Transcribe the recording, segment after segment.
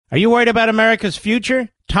Are you worried about America's future?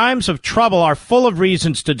 Times of trouble are full of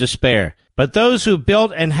reasons to despair. But those who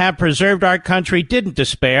built and have preserved our country didn't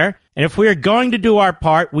despair. And if we are going to do our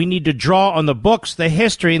part, we need to draw on the books, the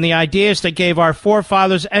history, and the ideas that gave our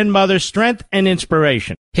forefathers and mothers strength and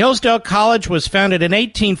inspiration. Hillsdale College was founded in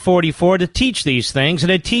 1844 to teach these things,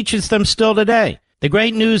 and it teaches them still today. The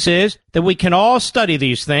great news is that we can all study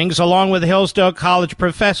these things along with Hillsdale College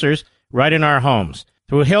professors right in our homes.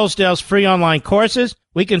 Through Hillsdale's free online courses,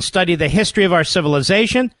 we can study the history of our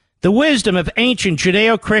civilization, the wisdom of ancient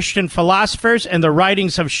Judeo-Christian philosophers, and the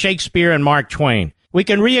writings of Shakespeare and Mark Twain. We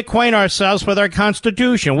can reacquaint ourselves with our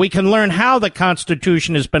Constitution. We can learn how the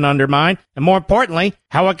Constitution has been undermined, and more importantly,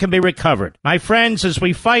 how it can be recovered. My friends, as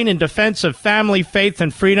we fight in defense of family, faith,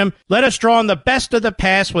 and freedom, let us draw on the best of the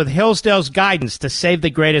past with Hillsdale's guidance to save the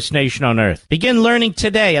greatest nation on earth. Begin learning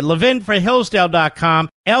today at levinforhillsdale.com,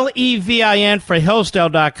 Levin for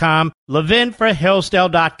Hillsdale.com,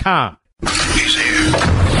 levinforhillsdale.com. He's here.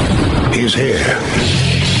 He's here.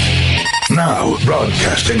 Now,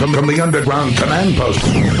 broadcasting from the underground command post,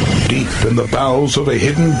 deep in the bowels of a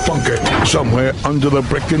hidden bunker, somewhere under the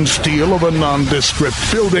brick and steel of a nondescript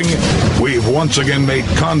building, we've once again made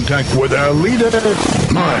contact with our leader,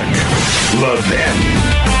 Mark Levin.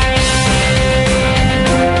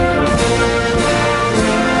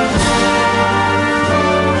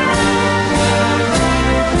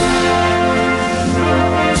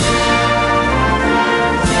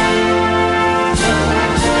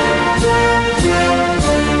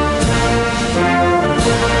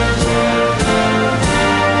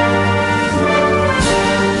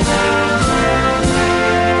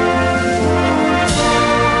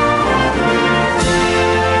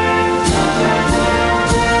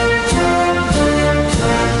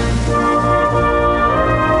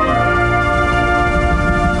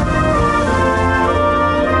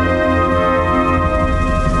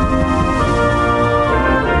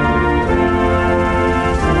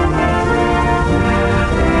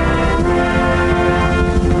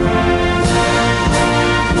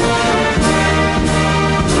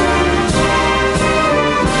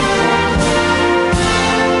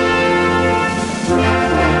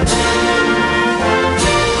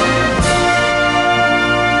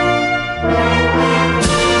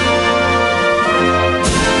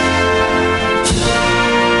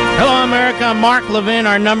 Mark Levin.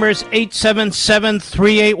 Our number is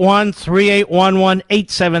 877-381-3811,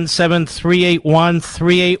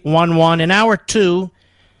 877-381-3811. In hour two,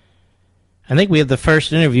 I think we have the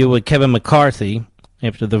first interview with Kevin McCarthy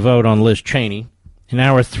after the vote on Liz Cheney. In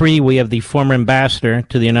hour three, we have the former ambassador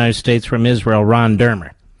to the United States from Israel, Ron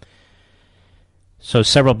Dermer. So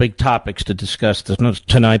several big topics to discuss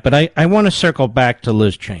tonight, but I want to circle back to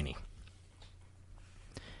Liz Cheney.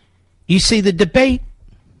 You see, the debate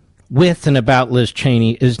with and about Liz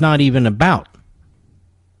Cheney is not even about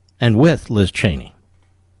and with Liz Cheney.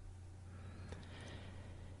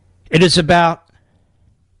 It is about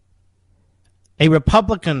a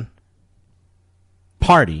Republican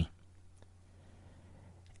Party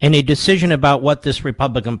and a decision about what this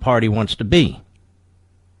Republican Party wants to be.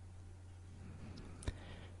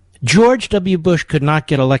 George W. Bush could not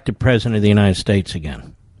get elected president of the United States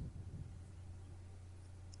again.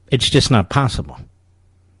 It's just not possible.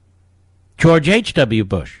 George H.W.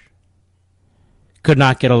 Bush could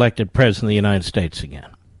not get elected president of the United States again.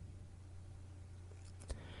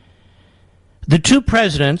 The two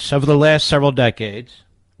presidents over the last several decades,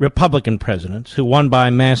 Republican presidents, who won by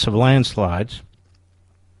massive landslides,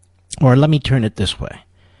 or let me turn it this way,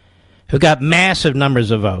 who got massive numbers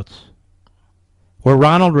of votes, were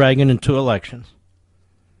Ronald Reagan in 2 elections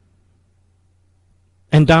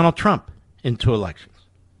and Donald Trump in 2 elections.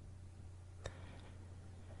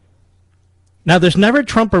 Now, this Never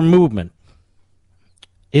Trumper movement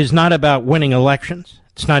is not about winning elections.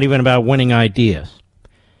 It's not even about winning ideas.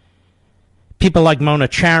 People like Mona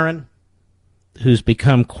Charen, who's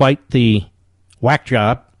become quite the whack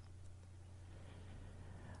job,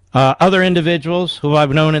 other individuals who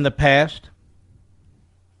I've known in the past,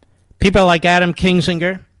 people like Adam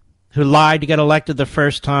Kinzinger, who lied to get elected the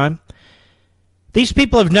first time. These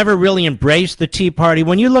people have never really embraced the Tea Party.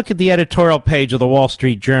 When you look at the editorial page of the Wall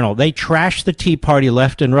Street Journal, they trash the Tea Party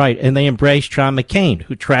left and right, and they embrace John McCain,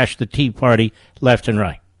 who trashed the Tea Party left and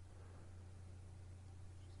right.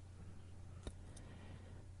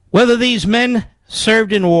 Whether these men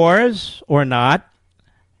served in wars or not,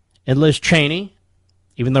 and Liz Cheney,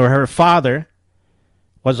 even though her father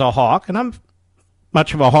was a hawk, and I'm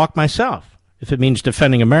much of a hawk myself, if it means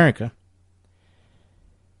defending America,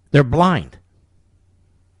 they're blind.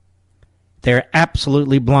 They're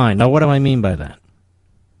absolutely blind. Now, what do I mean by that?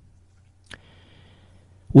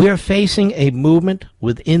 We are facing a movement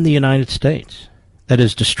within the United States that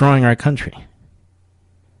is destroying our country.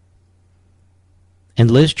 And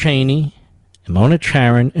Liz Cheney, and Mona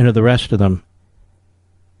Charen, and the rest of them,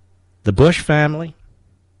 the Bush family,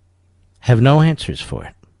 have no answers for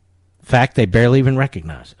it. In fact, they barely even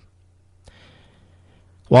recognize it.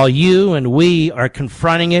 While you and we are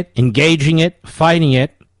confronting it, engaging it, fighting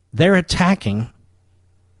it, they're attacking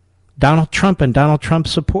Donald Trump and Donald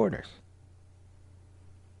Trump's supporters.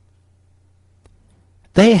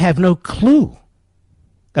 They have no clue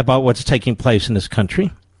about what's taking place in this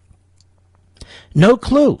country. No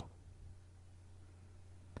clue.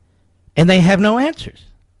 And they have no answers.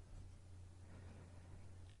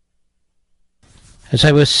 As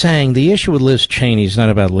I was saying, the issue with Liz Cheney is not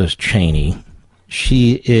about Liz Cheney.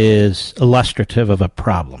 She is illustrative of a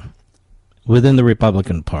problem within the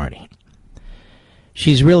Republican Party.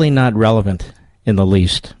 She's really not relevant in the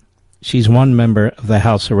least. She's one member of the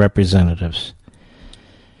House of Representatives.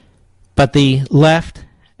 But the left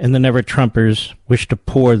and the never-Trumpers wish to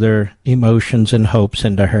pour their emotions and hopes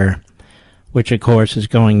into her, which, of course, is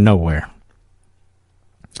going nowhere.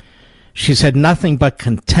 She's had nothing but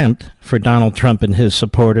contempt for Donald Trump and his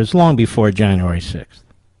supporters long before January 6th.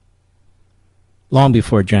 Long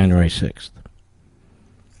before January 6th.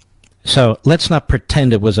 So let's not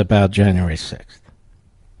pretend it was about January 6th.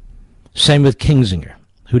 Same with Kinzinger,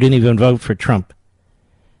 who didn't even vote for Trump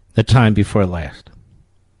the time before last.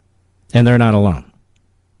 And they're not alone.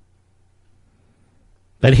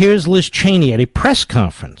 But here's Liz Cheney at a press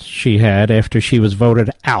conference she had after she was voted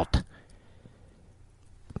out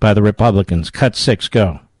by the Republicans. Cut 6,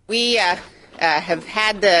 go. We have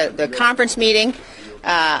had the conference meeting.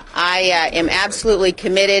 I am absolutely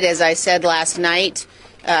committed, as I said last night,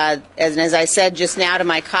 as I said just now to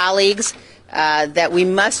my colleagues, that we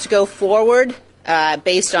must go forward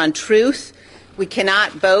based on truth. We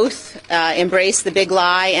cannot both embrace the big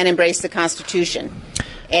lie and embrace the Constitution.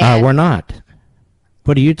 We're not.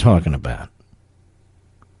 What are you talking about?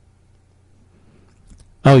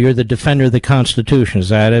 Oh, you're the defender of the Constitution, is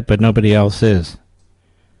that it? But nobody else is.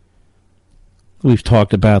 We've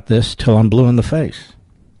talked about this till I'm blue in the face.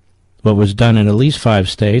 What was done in at least 5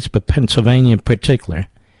 states, but Pennsylvania in particular,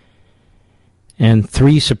 and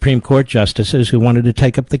 3 Supreme Court justices who wanted to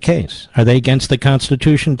take up the case. Are they against the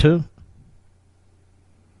Constitution, too?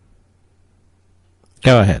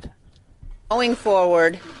 Go ahead. Going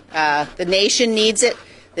forward, the nation needs it.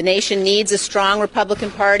 The nation needs a strong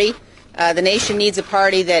Republican Party. The nation needs a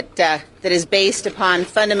party that is based upon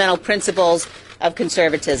fundamental principles of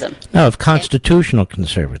conservatism. No, of constitutional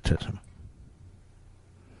conservatism.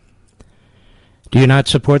 Do you not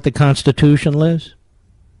support the Constitution, Liz?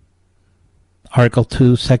 Article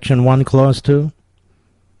 2, Section 1, Clause 2?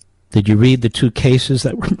 Did you read the 2 cases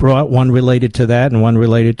that were brought, one related to that and one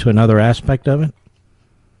related to another aspect of it?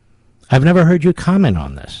 I've never heard you comment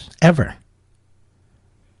on this, ever.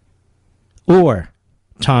 Or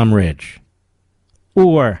Tom Ridge,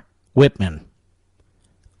 or Whitman,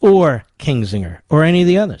 or Kinzinger, or any of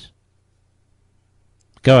the others.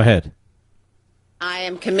 Go ahead. I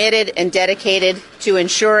am committed and dedicated to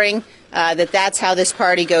ensuring that that's how this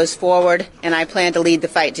party goes forward, and I plan to lead the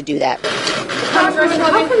fight to do that.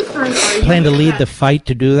 Plan to lead the fight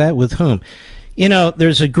to do that? With whom? You know,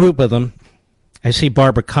 there's a group of them. I see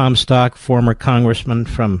Barbara Comstock, former congressman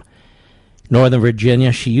from Northern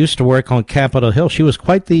Virginia. She used to work on Capitol Hill. She was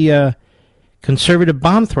quite the conservative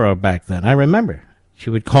bomb thrower back then. I remember. She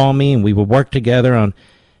would call me, and we would work together on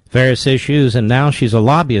various issues, and now she's a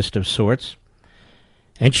lobbyist of sorts.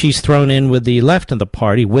 And she's thrown in with the left of the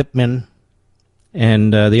party, Whitman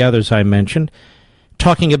and the others I mentioned,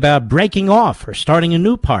 talking about breaking off or starting a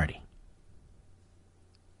new party.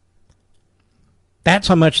 That's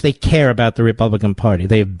how much they care about the Republican Party.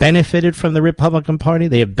 They have benefited from the Republican Party.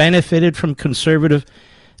 They have benefited from conservative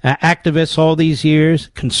activists all these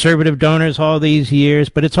years, conservative donors all these years,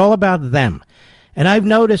 but it's all about them. And I've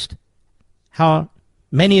noticed how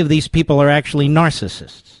many of these people are actually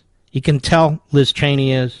narcissists. You can tell Liz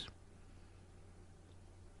Cheney is.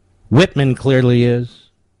 Whitman clearly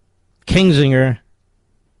is. Kinzinger,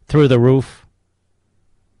 through the roof.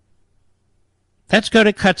 Let's go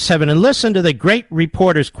to cut 7 and listen to the great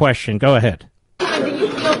reporter's question. Go ahead. Do you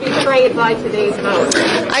feel betrayed by today's vote?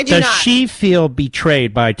 I do Does not. she feel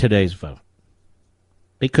betrayed by today's vote?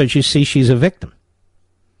 Because you see, she's a victim.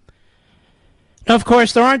 Now, of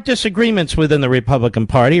course, there aren't disagreements within the Republican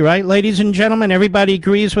Party, right, ladies and gentlemen? Everybody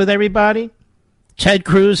agrees with everybody. Ted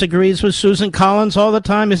Cruz agrees with Susan Collins all the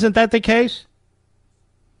time. Isn't that the case?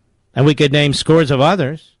 And we could name scores of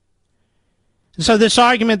others. So this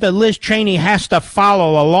argument that Liz Cheney has to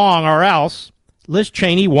follow along or else, Liz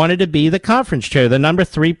Cheney wanted to be the conference chair, the number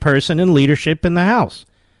 3 person in leadership in the House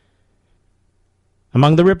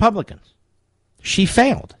among the Republicans. She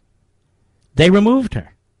failed. They removed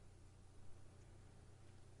her.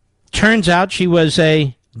 Turns out she was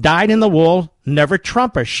a dyed-in-the-wool, never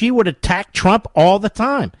Trumper. She would attack Trump all the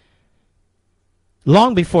time.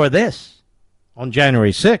 Long before this, on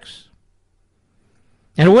January 6th.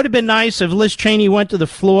 And it would have been nice if Liz Cheney went to the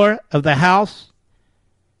floor of the House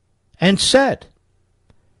and said,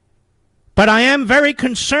 but I am very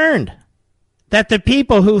concerned that the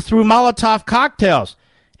people who threw Molotov cocktails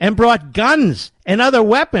and brought guns and other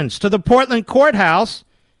weapons to the Portland courthouse,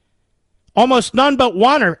 almost none but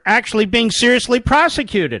one are actually being seriously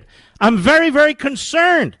prosecuted. I'm very, very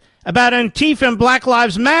concerned about Antifa and Black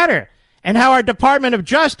Lives Matter and how our Department of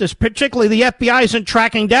Justice, particularly the FBI, isn't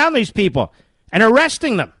tracking down these people and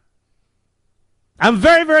arresting them. I'm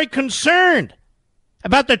very, very concerned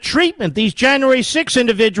about the treatment these January 6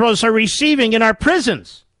 individuals are receiving in our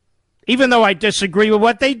prisons, even though I disagree with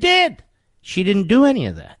what they did. She didn't do any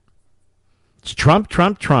of that. It's Trump,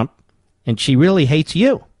 Trump, Trump, and she really hates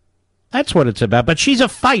you. That's what it's about. But she's a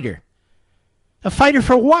fighter. A fighter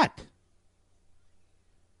for what?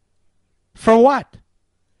 For what?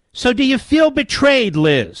 So do you feel betrayed,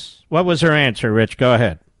 Liz? What was her answer, Rich? Go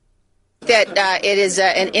ahead. That it is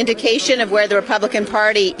an indication of where the Republican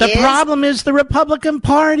Party is. The problem is the Republican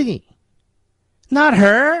Party. Not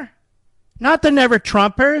her. Not the never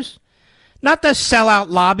Trumpers. Not the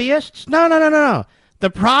sellout lobbyists. No.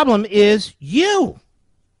 The problem is you.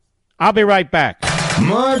 I'll be right back.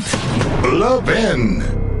 Mark Levin.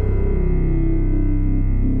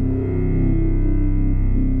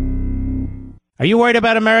 Are you worried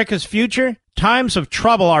about America's future? Times of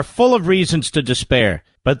trouble are full of reasons to despair.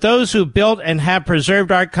 But those who built and have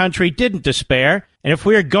preserved our country didn't despair. And if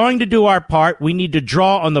we are going to do our part, we need to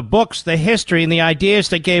draw on the books, the history, and the ideas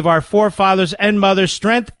that gave our forefathers and mothers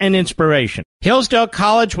strength and inspiration. Hillsdale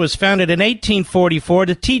College was founded in 1844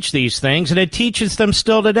 to teach these things, and it teaches them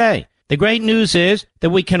still today. The great news is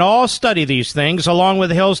that we can all study these things along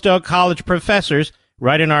with Hillsdale College professors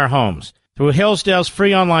right in our homes. Through Hillsdale's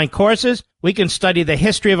free online courses, we can study the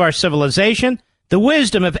history of our civilization, the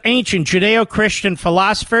wisdom of ancient Judeo-Christian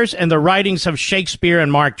philosophers, and the writings of Shakespeare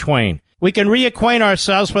and Mark Twain. We can reacquaint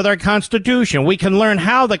ourselves with our Constitution. We can learn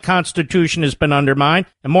how the Constitution has been undermined,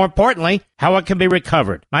 and more importantly, how it can be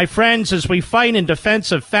recovered. My friends, as we fight in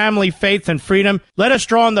defense of family, faith, and freedom, let us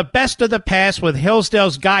draw on the best of the past with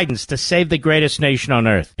Hillsdale's guidance to save the greatest nation on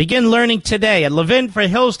earth. Begin learning today at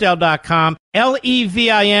levinforhillsdale.com,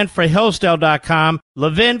 Levin for Hillsdale.com,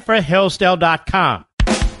 levinforhillsdale.com.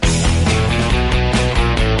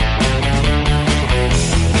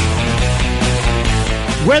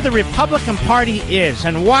 Where the Republican Party is,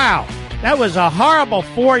 and wow, that was a horrible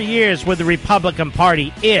 4 years where the Republican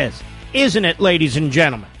Party is, isn't it, ladies and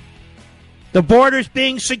gentlemen? The borders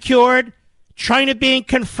being secured, China being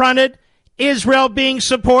confronted, Israel being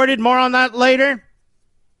supported, more on that later.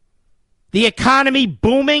 The economy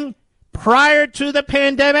booming prior to the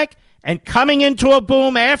pandemic and coming into a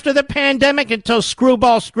boom after the pandemic until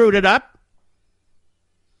Screwball screwed it up.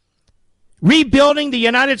 Rebuilding the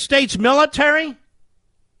United States military.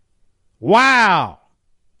 Wow.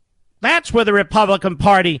 That's where the Republican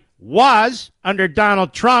Party was under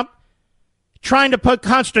Donald Trump, trying to put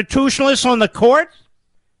constitutionalists on the court.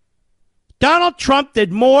 Donald Trump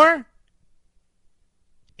did more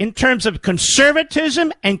in terms of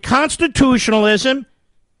conservatism and constitutionalism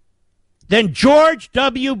than George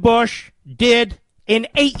W. Bush did in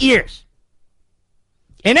 8 years.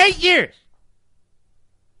 In 8 years.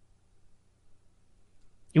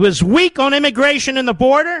 He was weak on immigration and the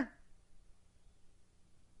border.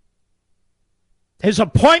 His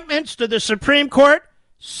appointments to the Supreme Court,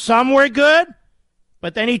 some were good,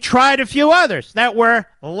 but then he tried a few others that were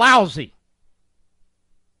lousy.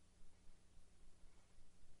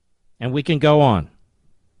 And we can go on.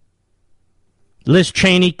 Liz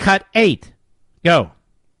Cheney cut 8. Go.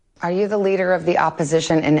 Are you the leader of the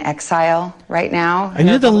opposition in exile right now? Are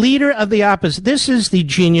you the leader of the opposition? This is the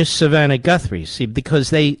genius Savannah Guthrie, see,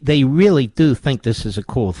 because they really do think this is a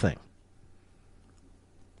cool thing.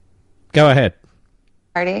 Go ahead.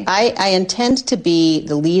 I intend to be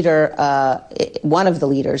the leader, one of the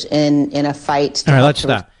leaders in a fight. All right, let's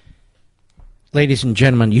stop. Ladies and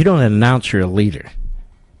gentlemen, you don't announce you're a leader.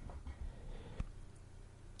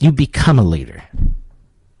 You become a leader.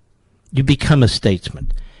 You become a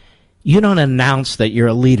statesman. You don't announce that you're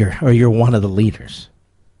a leader or you're one of the leaders.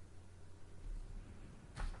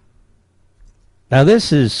 Now,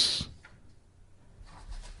 this is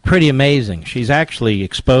pretty amazing. She's actually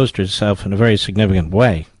exposed herself in a very significant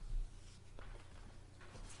way.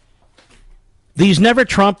 These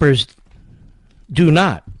never-Trumpers do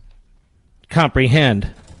not comprehend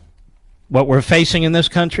what we're facing in this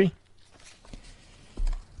country.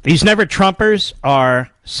 These never-Trumpers are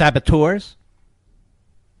saboteurs.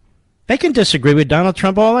 They can disagree with Donald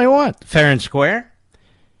Trump all they want, fair and square.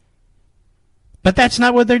 But that's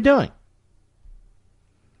not what they're doing.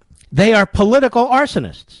 They are political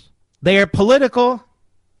arsonists. They are political,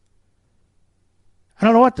 I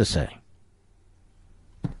don't know what to say.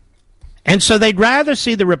 And so they'd rather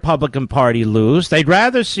see the Republican Party lose. They'd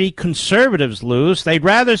rather see conservatives lose. They'd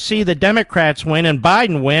rather see the Democrats win and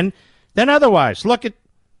Biden win than otherwise. Look at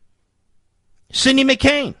Cindy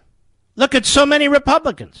McCain. Look at so many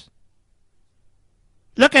Republicans.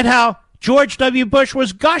 Look at how George W. Bush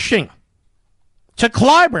was gushing to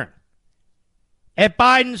Clyburn at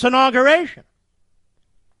Biden's inauguration.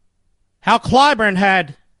 How Clyburn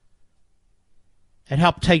had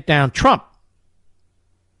helped take down Trump.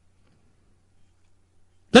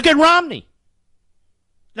 Look at Romney.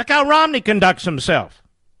 Look how Romney conducts himself.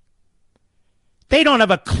 They don't have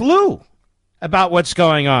a clue about what's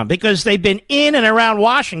going on because they've been in and around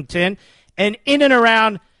Washington and in and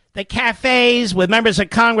around the cafes with members of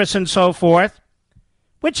Congress and so forth,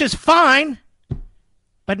 which is fine,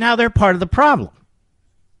 but now they're part of the problem.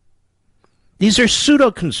 These are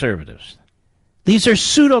pseudo-conservatives. These are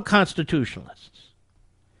pseudo-constitutionalists.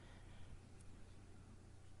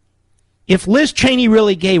 If Liz Cheney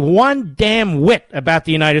really gave one damn whit about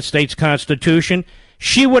the United States Constitution,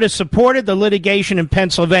 she would have supported the litigation in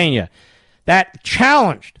Pennsylvania that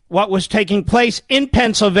challenged what was taking place in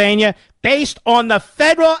Pennsylvania based on the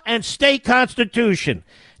federal and state constitution,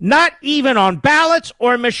 not even on ballots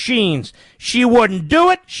or machines. She wouldn't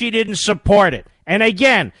do it. She didn't support it. And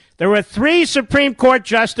again, there were 3 Supreme Court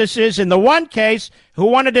justices in the one case who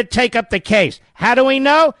wanted to take up the case. How do we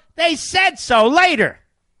know? They said so later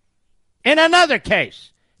in another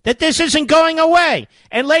case that this isn't going away.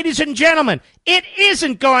 And ladies and gentlemen, it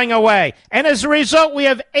isn't going away. And as a result, we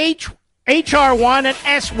have HR1 and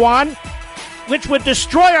S1, which would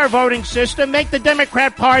destroy our voting system, make the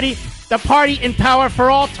Democrat Party the party in power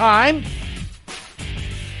for all time.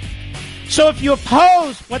 So if you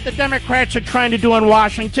oppose what the Democrats are trying to do in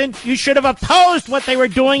Washington, you should have opposed what they were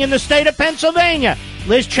doing in the state of Pennsylvania.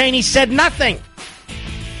 Liz Cheney said nothing.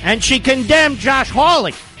 And she condemned Josh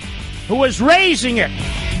Hawley, who was raising it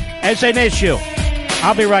as an issue.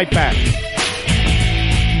 I'll be right back.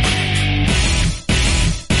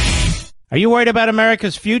 Are you worried about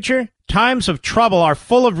America's future? Times of trouble are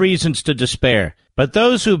full of reasons to despair. But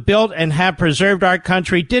those who built and have preserved our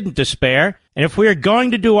country didn't despair. And if we are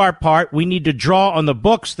going to do our part, we need to draw on the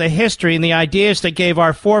books, the history, and the ideas that gave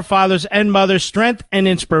our forefathers and mothers strength and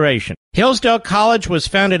inspiration. Hillsdale College was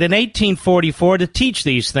founded in 1844 to teach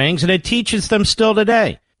these things, and it teaches them still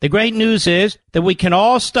today. The great news is that we can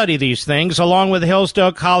all study these things along with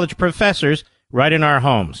Hillsdale College professors right in our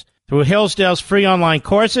homes. Through Hillsdale's free online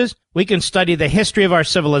courses, we can study the history of our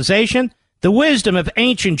civilization, the wisdom of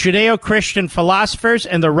ancient Judeo-Christian philosophers,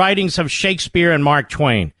 and the writings of Shakespeare and Mark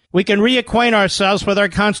Twain. We can reacquaint ourselves with our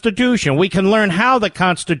Constitution. We can learn how the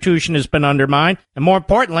Constitution has been undermined, and more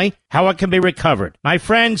importantly, how it can be recovered. My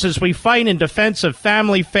friends, as we fight in defense of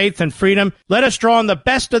family, faith, and freedom, let us draw on the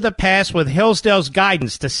best of the past with Hillsdale's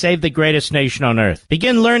guidance to save the greatest nation on earth.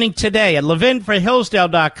 Begin learning today at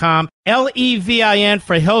levinforhillsdale.com, Levin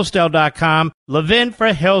for Hillsdale.com,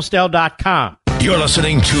 levinforhillsdale.com. You're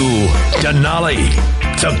listening to Denali,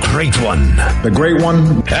 the Great One. The Great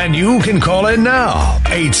One. And you can call in now,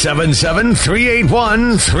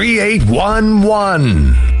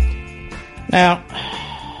 877-381-3811. Now,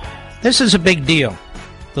 this is a big deal,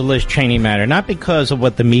 the Liz Cheney matter, not because of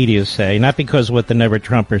what the media say, not because of what the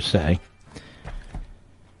never-Trumpers say,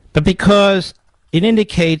 but because it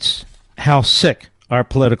indicates how sick our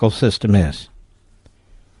political system is.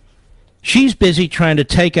 She's busy trying to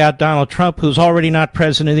take out Donald Trump, who's already not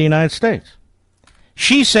president of the United States.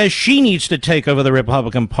 She says she needs to take over the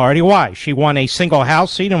Republican Party. Why? She won a single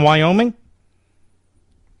House seat in Wyoming?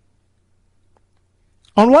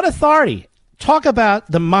 On what authority? Talk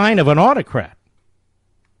about the mind of an autocrat.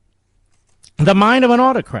 The mind of an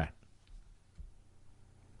autocrat.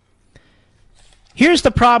 Here's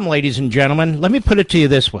the problem, ladies and gentlemen. Let me put it to you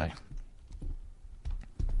this way.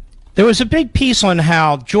 There was a big piece on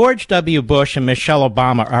how George W. Bush and Michelle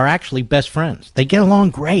Obama are actually best friends. They get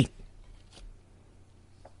along great.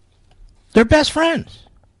 They're best friends.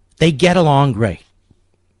 They get along great.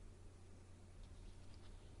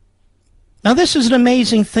 Now, this is an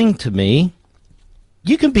amazing thing to me.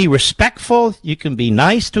 You can be respectful, you can be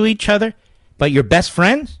nice to each other, but you're best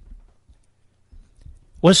friends?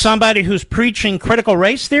 With somebody who's preaching critical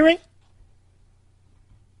race theory?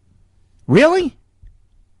 Really?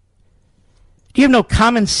 Do you have no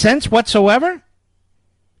common sense whatsoever?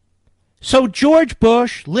 So George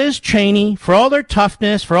Bush, Liz Cheney, for all their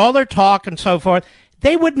toughness, for all their talk and so forth,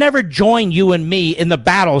 they would never join you and me in the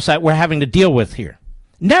battles that we're having to deal with here.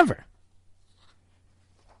 Never.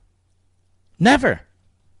 Never.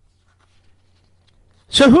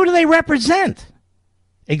 So who do they represent?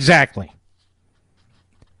 Exactly.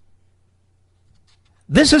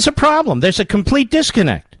 This is a problem. There's a complete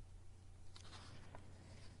disconnect.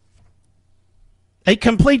 A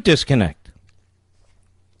complete disconnect.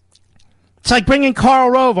 It's like bringing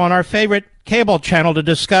Karl Rove on our favorite cable channel to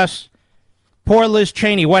discuss poor Liz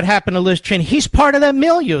Cheney, what happened to Liz Cheney. He's part of that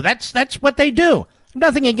milieu. That's what they do.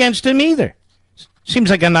 Nothing against him either.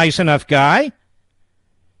 Seems like a nice enough guy.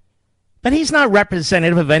 But he's not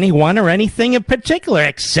representative of anyone or anything in particular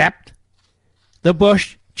except the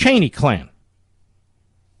Bush-Cheney clan.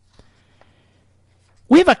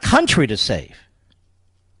 We have a country to save.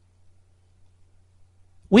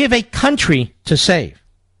 We have a country to save.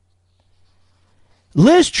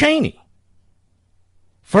 Liz Cheney,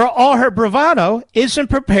 for all her bravado, isn't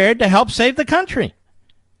prepared to help save the country.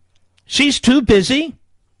 She's too busy,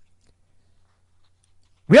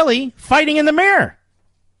 really, fighting in the mirror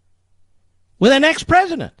with an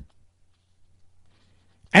ex-president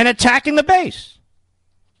and attacking the base.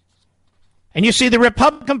 And you see, the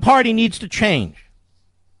Republican Party needs to change.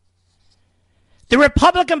 The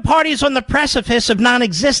Republican Party is on the precipice of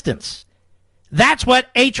non-existence. That's what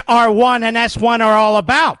H.R. 1 and S1 are all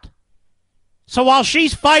about. So while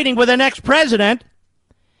she's fighting with an ex-president,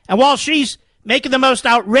 and while she's making the most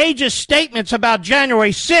outrageous statements about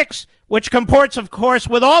January 6th, which comports, of course,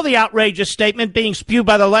 with all the outrageous statement being spewed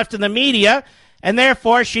by the left and the media, and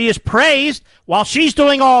therefore she is praised, while she's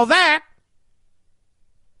doing all that,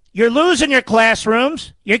 you're losing your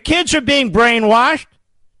classrooms, your kids are being brainwashed,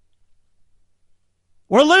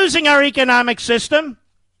 we're losing our economic system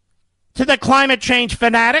to the climate change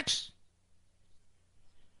fanatics.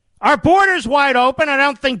 Our borders wide open. I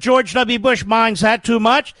don't think George W. Bush minds that too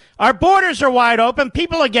much. Our borders are wide open.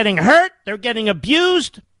 People are getting hurt. They're getting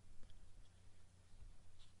abused.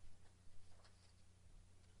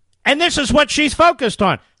 And this is what she's focused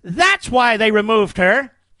on. That's why they removed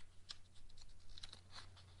her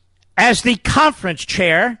as the conference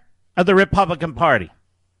chair of the Republican Party.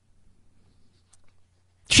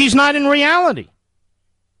 She's not in reality.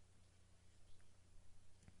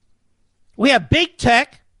 We have big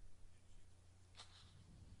tech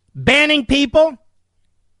banning people,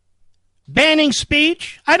 banning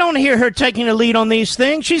speech. I don't hear her taking a lead on these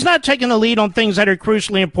things. She's not taking a lead on things that are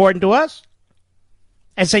crucially important to us.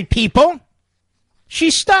 As a people,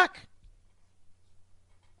 she's stuck.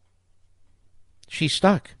 She's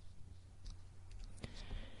stuck.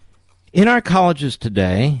 In our colleges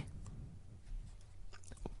today,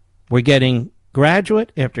 we're getting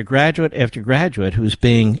graduate after graduate after graduate who's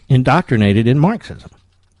being indoctrinated in Marxism.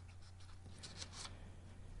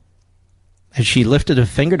 Has she lifted a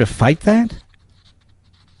finger to fight that?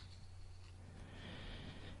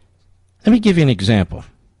 Let me give you an example.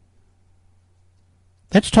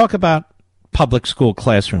 Let's talk about public school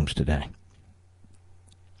classrooms today.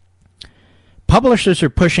 Publishers are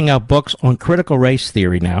pushing out books on critical race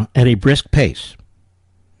theory now at a brisk pace.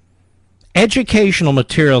 Educational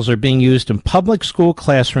materials are being used in public school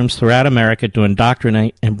classrooms throughout America to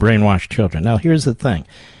indoctrinate and brainwash children. Now, here's the thing.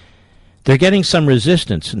 They're getting some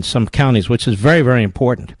resistance in some counties, which is very, very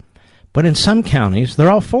important. But in some counties, they're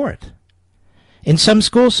all for it. In some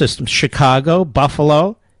school systems, Chicago,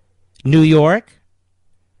 Buffalo, New York,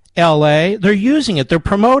 L.A., they're using it. They're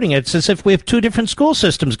promoting it. It's as if we have two different school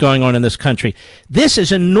systems going on in this country. This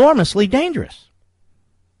is enormously dangerous.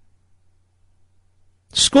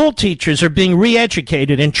 School teachers are being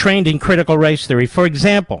re-educated and trained in critical race theory. For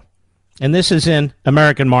example, and this is in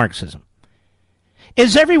American Marxism,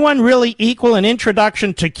 Is Everyone Really Equal? An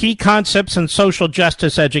Introduction to Key Concepts in Social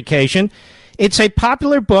Justice Education. It's a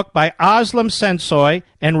popular book by Aslam Sensoy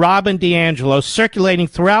and Robin DiAngelo circulating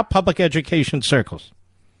throughout public education circles.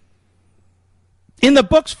 In the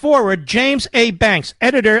book's foreword, James A. Banks,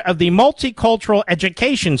 editor of the Multicultural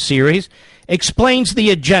Education series, explains the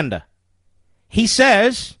agenda. He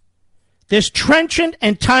says, this trenchant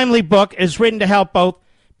and timely book is written to help both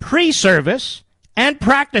pre-service and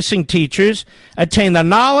practicing teachers attain the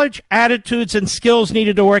knowledge, attitudes, and skills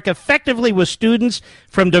needed to work effectively with students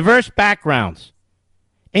from diverse backgrounds,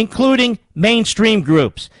 including mainstream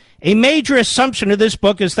groups. A major assumption of this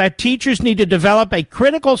book is that teachers need to develop a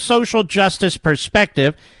critical social justice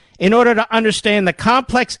perspective in order to understand the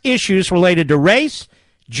complex issues related to race,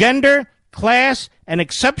 gender, class, and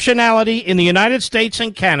exceptionality in the United States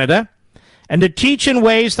and Canada, and to teach in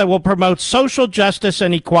ways that will promote social justice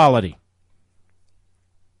and equality.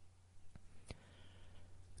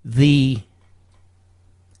 The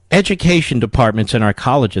education departments in our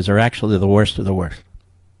colleges are actually the worst of the worst.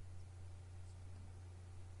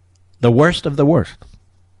 The worst of the worst.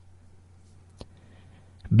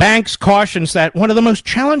 Banks cautions that one of the most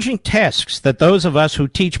challenging tasks that those of us who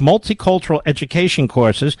teach multicultural education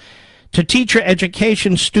courses to teacher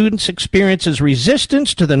education students experience is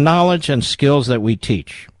resistance to the knowledge and skills that we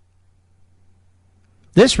teach.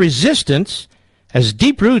 This resistance has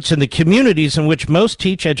deep roots in the communities in which most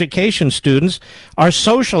teach education students are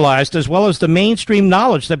socialized, as well as the mainstream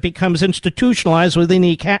knowledge that becomes institutionalized within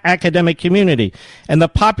the academic community and the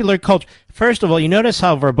popular culture. First of all, you notice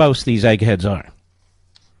how verbose these eggheads are.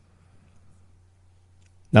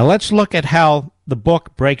 Now let's look at how the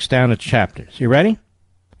book breaks down its chapters. You ready?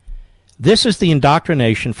 This is the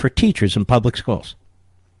indoctrination for teachers in public schools.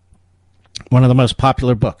 One of the most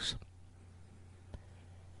popular books.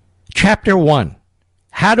 Chapter 1.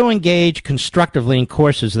 How to engage constructively in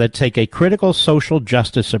courses that take a critical social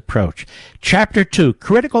justice approach. Chapter 2.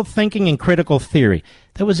 Critical thinking and critical theory.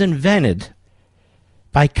 That was invented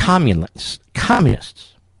by communists.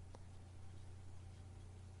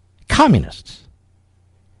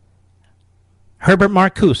 Herbert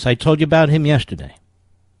Marcuse, I told you about him yesterday.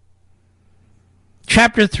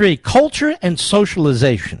 Chapter 3, Culture and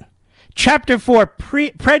Socialization. Chapter 4,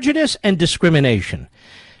 Prejudice and Discrimination.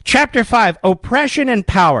 Chapter 5, Oppression and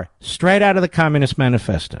Power, straight out of the Communist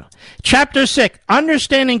Manifesto. Chapter 6,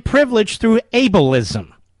 Understanding Privilege Through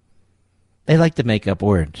Ableism. They like to make up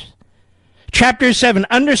words. Chapter 7,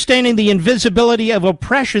 Understanding the Invisibility of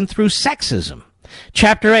Oppression Through Sexism.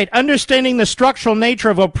 Chapter 8, Understanding the Structural Nature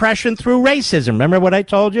of Oppression Through Racism. Remember what I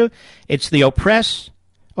told you? It's the oppressor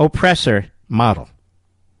model.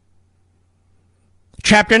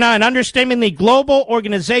 Chapter 9, Understanding the Global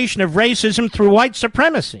Organization of Racism Through White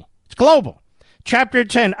Supremacy. It's global. Chapter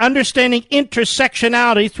 10, Understanding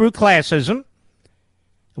Intersectionality Through Classism.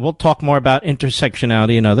 We'll talk more about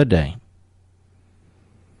intersectionality another day.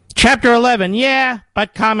 Chapter 11, Yeah,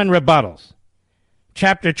 but Common Rebuttals.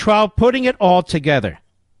 Chapter 12, Putting It All Together.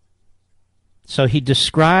 So he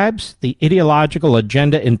describes the ideological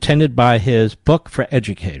agenda intended by his book for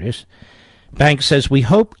educators. Banks says, we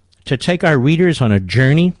hope to take our readers on a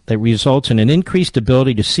journey that results in an increased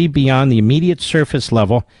ability to see beyond the immediate surface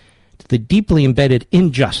level to the deeply embedded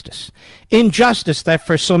injustice. Injustice that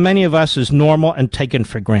for so many of us is normal and taken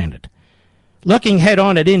for granted. Looking head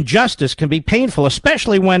on at injustice can be painful,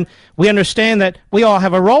 especially when we understand that we all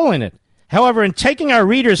have a role in it. However, in taking our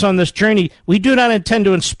readers on this journey, we do not intend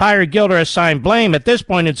to inspire guilt or assign blame. At this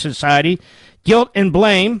point in society, guilt and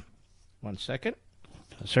blame, one second,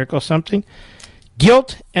 circle something.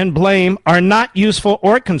 Guilt and blame are not useful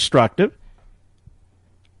or constructive.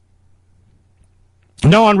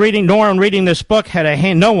 No one reading this book had a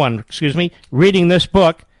hand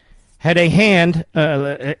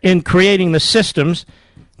in creating the systems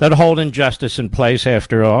that hold injustice in place,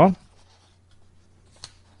 after all.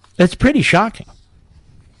 That's pretty shocking.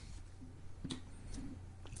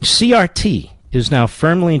 CRT is now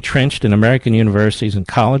firmly entrenched in American universities and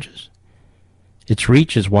colleges. Its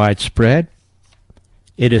reach is widespread.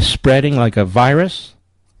 It is spreading like a virus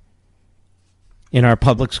in our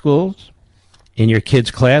public schools, in your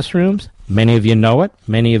kids' classrooms. Many of you know it.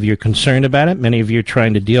 Many of you are concerned about it. Many of you are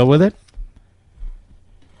trying to deal with it.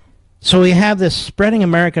 So we have this spreading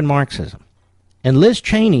American Marxism. And Liz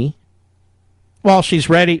Cheney, while she's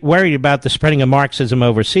worried about the spreading of Marxism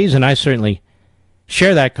overseas, and I certainly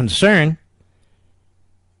share that concern,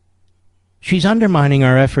 she's undermining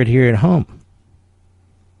our effort here at home.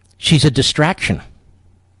 She's a distraction.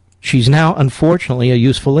 She's now, unfortunately, a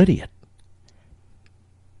useful idiot.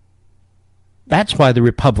 That's why the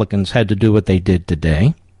Republicans had to do what they did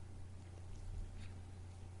today.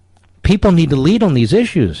 People need to lead on these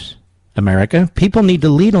issues, America. People need to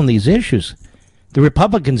lead on these issues. The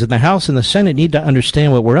Republicans in the House and the Senate need to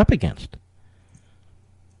understand what we're up against.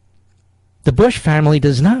 The Bush family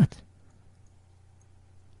does not.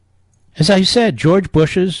 As I said, George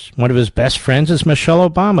Bush's, one of his best friends is Michelle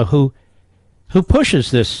Obama, who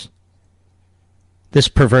pushes this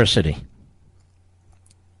perversity.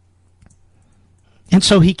 And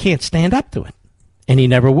so he can't stand up to it. And he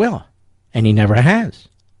never will. And he never has.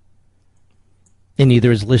 And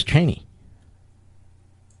neither is Liz Cheney.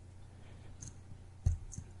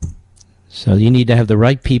 So you need to have the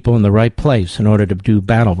right people in the right place in order to do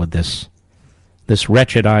battle with this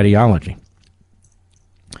wretched ideology.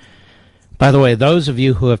 By the way, those of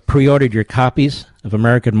you who have pre-ordered your copies of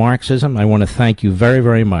American Marxism, I want to thank you very,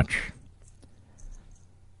 very much.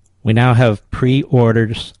 We now have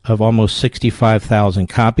pre-orders of almost 65,000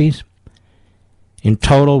 copies. In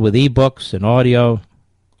total, with ebooks and audio,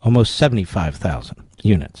 almost 75,000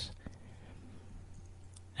 units.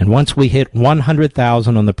 And once we hit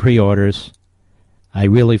 100,000 on the pre-orders, I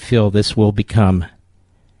really feel this will become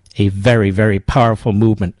a very, very powerful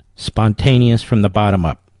movement, spontaneous from the bottom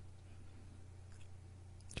up.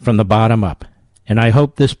 From the bottom up. And I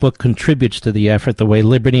hope this book contributes to the effort the way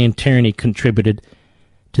Liberty and Tyranny contributed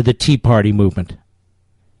to the Tea Party movement.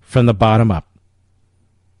 From the bottom up.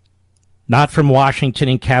 Not from Washington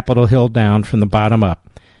and Capitol Hill down, from the bottom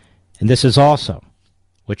up. And this is also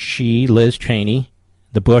what she, Liz Cheney,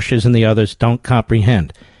 the Bushes, and the others don't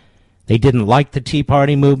comprehend. They didn't like the Tea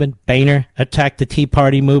Party movement. Boehner attacked the Tea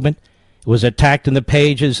Party movement. It was attacked in the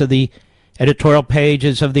pages of the editorial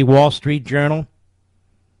pages of the Wall Street Journal.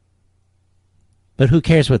 But who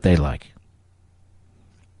cares what they like?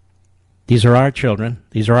 These are our children.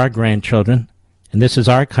 These are our grandchildren. And this is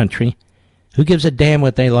our country. Who gives a damn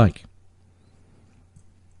what they like?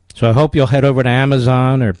 So I hope you'll head over to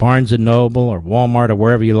Amazon or Barnes & Noble or Walmart or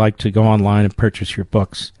wherever you like to go online and purchase your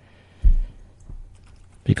books.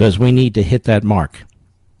 Because we need to hit that mark.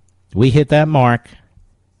 If we hit that mark,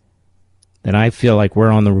 then I feel like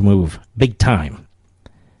we're on the move, big time.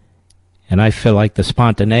 And I feel like the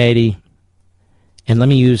spontaneity, and let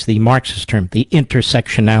me use the Marxist term, the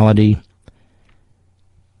intersectionality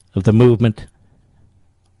of the movement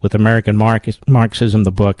with American Marxism,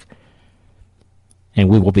 the book, and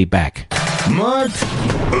we will be back. Mark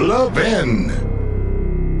Levin.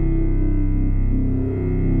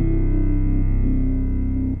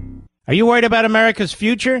 Are you worried about America's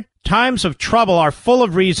future? Times of trouble are full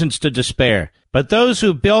of reasons to despair. But those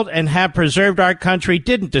who built and have preserved our country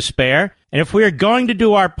didn't despair. And if we are going to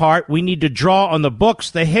do our part, we need to draw on the books,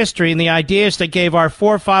 the history, and the ideas that gave our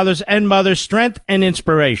forefathers and mothers strength and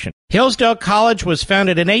inspiration. Hillsdale College was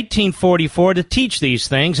founded in 1844 to teach these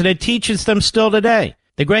things, and it teaches them still today.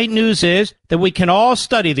 The great news is that we can all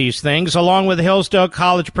study these things along with Hillsdale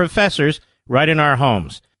College professors right in our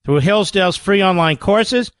homes. Through Hillsdale's free online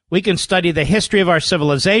courses, we can study the history of our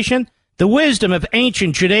civilization, the wisdom of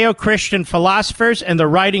ancient Judeo-Christian philosophers, and the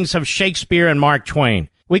writings of Shakespeare and Mark Twain.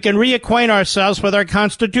 We can reacquaint ourselves with our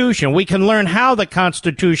Constitution. We can learn how the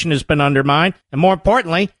Constitution has been undermined, and more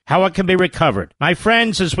importantly, how it can be recovered. My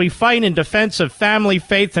friends, as we fight in defense of family,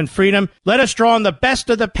 faith, and freedom, let us draw on the best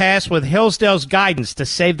of the past with Hillsdale's guidance to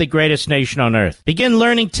save the greatest nation on earth. Begin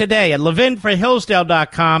learning today at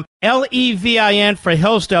levinforhillsdale.com, Levin for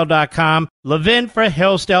Hillsdale.com,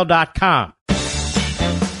 levinforhillsdale.com.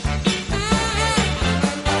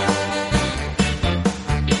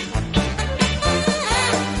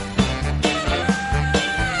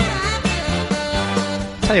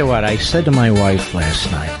 Tell you what, I said to my wife last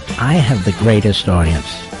night, I have the greatest audience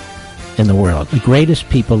in the world, the greatest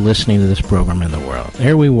people listening to this program in the world.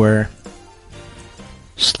 There we were,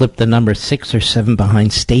 slipped the number 6 or 7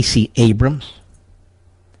 behind Stacey Abrams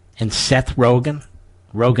and Seth Rogen,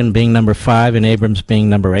 Rogen being number 5 and Abrams being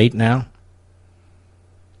number 8 now.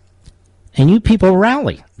 And you people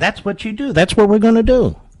rally. That's what you do. That's what we're going to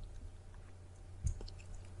do.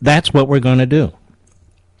 That's what we're going to do.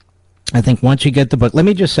 I think once you get the book, let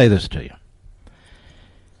me just say this to you.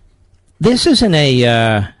 This isn't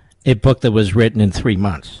a book that was written in 3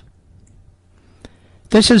 months.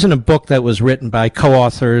 This isn't a book that was written by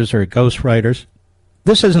co-authors or ghostwriters.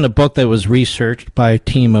 This isn't a book that was researched by a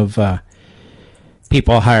team of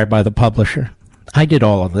people hired by the publisher. I did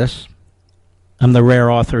all of this. I'm the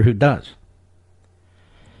rare author who does.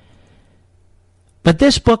 But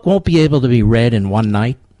this book won't be able to be read in 1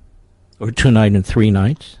 night or 2 nights and 3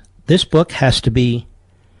 nights. This book has to be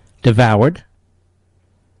devoured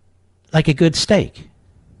like a good steak,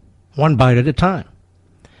 1 bite at a time,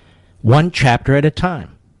 1 chapter at a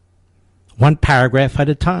time, 1 paragraph at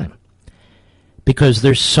a time, because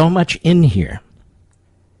there's so much in here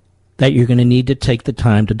that you're going to need to take the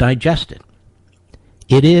time to digest it.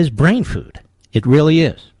 It is brain food. It really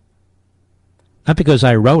is. Not because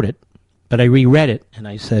I wrote it, but I reread it and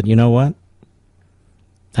I said, you know what?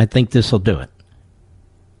 I think this will do it.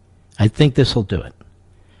 I think this will do it.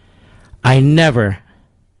 I never,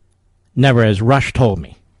 as Rush told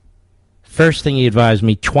me, first thing he advised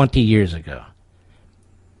me 20 years ago,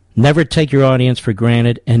 never take your audience for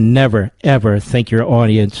granted and never, ever think your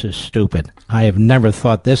audience is stupid. I have never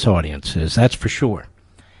thought this audience is, that's for sure.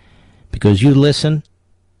 Because you listen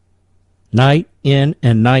night in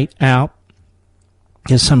and night out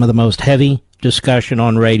to some of the most heavy discussion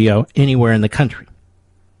on radio anywhere in the country.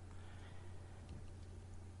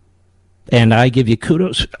 And I give you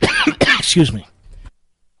kudos. Excuse me.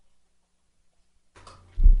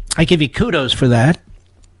 I give you kudos for that.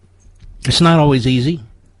 It's not always easy.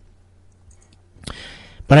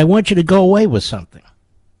 But I want you to go away with something.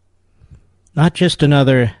 Not just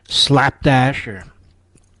another slapdash or,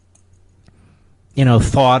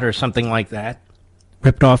 thought or something like that,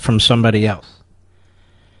 ripped off from somebody else.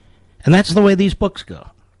 And that's the way these books go.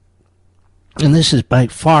 And this is by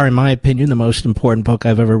far, in my opinion, the most important book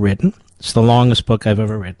I've ever written. It's the longest book I've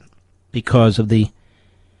ever written because of the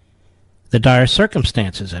dire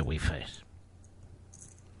circumstances that we face,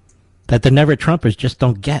 that the never-Trumpers just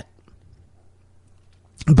don't get.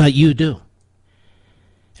 But you do.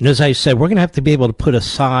 And as I said, we're going to have to be able to put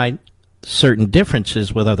aside certain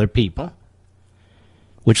differences with other people,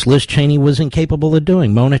 which Liz Cheney was incapable of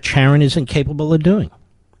doing. Mona Charen is incapable of doing.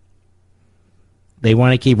 They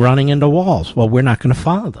want to keep running into walls. Well, we're not going to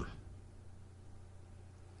follow them.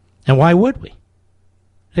 And why would we?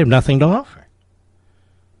 They have nothing to offer.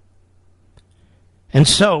 And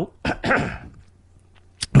so,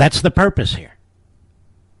 that's the purpose here.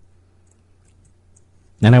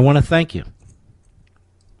 And I want to thank you.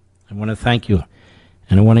 I want to thank you.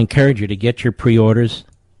 And I want to encourage you to get your pre-orders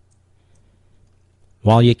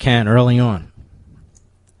while you can, early on.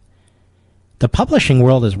 The publishing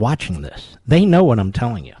world is watching this. They know what I'm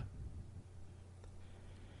telling you.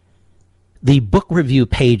 The book review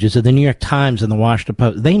pages of the New York Times and the Washington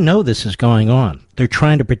Post, they know this is going on. They're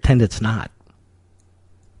trying to pretend it's not.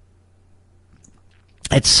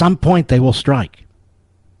 At some point, they will strike.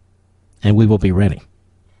 And we will be ready.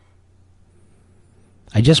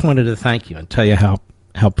 I just wanted to thank you and tell you how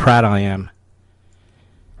proud I am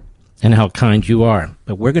and how kind you are.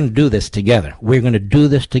 But we're going to do this together. We're going to do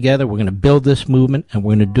this together. We're going to build this movement, and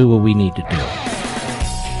we're going to do what we need to do.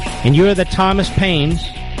 And you're the Thomas Paines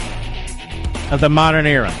of the modern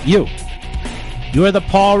era. You're the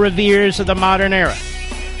Paul Reveres of the modern era.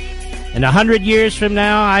 And 100 years from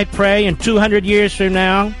now, I pray, and 200 years from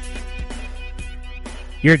now,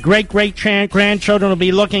 your great-great-grandchildren will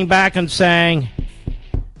be looking back and saying,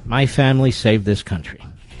 my family saved this country.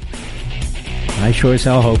 I sure as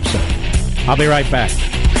hell hope so. I'll be right back.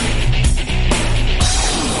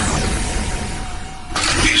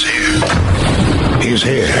 He's here. He's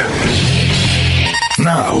here.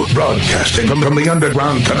 Now, broadcasting from the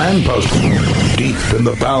underground command post, deep in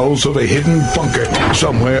the bowels of a hidden bunker,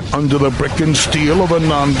 somewhere under the brick and steel of a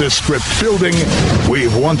nondescript building,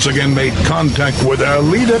 we've once again made contact with our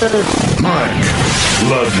leader, Mark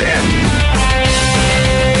Levin.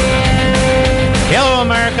 Hello,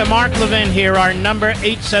 America. Mark Levin here. Our number,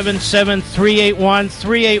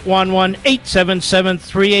 877-381-3811,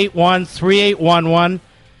 877-381-3811.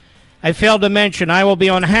 I failed to mention I will be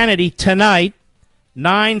on Hannity tonight,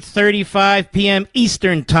 9:35 p.m.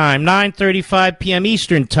 Eastern Time. 9:35 p.m.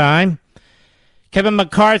 Eastern Time. Kevin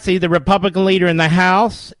McCarthy, the Republican leader in the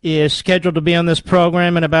House, is scheduled to be on this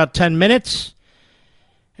program in about 10 minutes.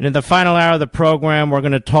 And in the final hour of the program, we're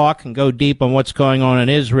going to talk and go deep on what's going on in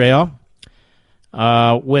Israel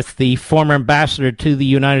with the former ambassador to the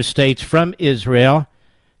United States from Israel.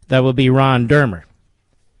 That will be Ron Dermer.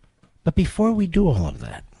 But before we do all of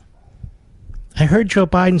that, I heard Joe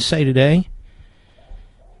Biden say today,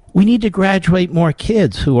 we need to graduate more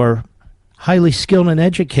kids who are highly skilled and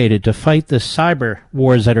educated to fight the cyber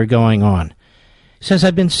wars that are going on. He says,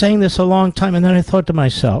 I've been saying this a long time, and then I thought to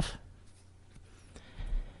myself,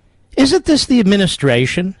 isn't this the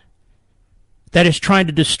administration that is trying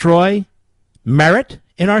to destroy merit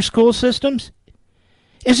in our school systems?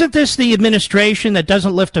 Isn't this the administration that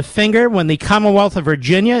doesn't lift a finger when the Commonwealth of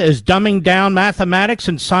Virginia is dumbing down mathematics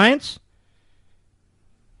and science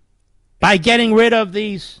by getting rid of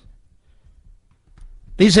these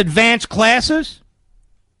advanced classes?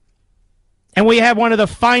 And we have one of the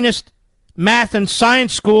finest math and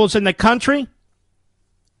science schools in the country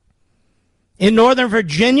in Northern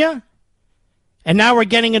Virginia, and now we're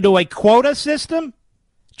getting into a quota system?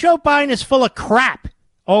 Joe Biden is full of crap.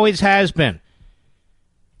 Always has been.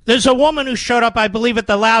 There's a woman who showed up, I believe, at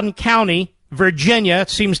the Loudoun County, Virginia.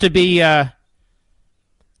 It seems to be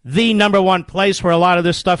the number one place where a lot of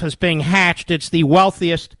this stuff is being hatched. It's the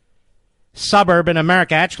wealthiest suburb in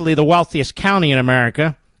America, actually the wealthiest county in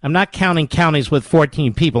America. I'm not counting counties with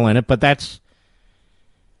 14 people in it, but that's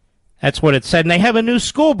what it said. And they have a new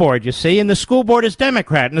school board, you see, and the school board is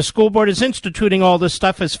Democrat, and the school board is instituting all this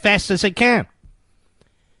stuff as fast as it can.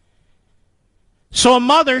 So a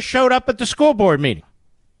mother showed up at the school board meeting.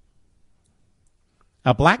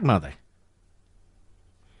 A black mother.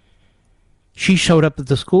 She showed up at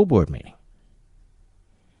the school board meeting.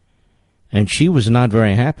 And she was not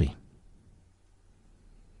very happy.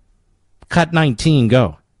 Cut 19,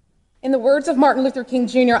 go. In the words of Martin Luther King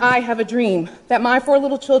Jr., I have a dream that my 4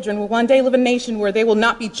 little children will one day live in a nation where they will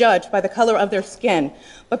not be judged by the color of their skin,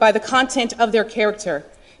 but by the content of their character.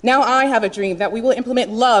 Now I have a dream that we will implement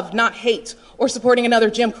love, not hate, or supporting another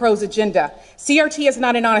Jim Crow's agenda. CRT is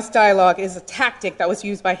not an honest dialogue. It is a tactic that was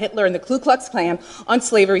used by Hitler and the Ku Klux Klan on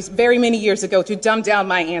slavery very many years ago to dumb down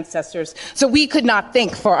my ancestors so we could not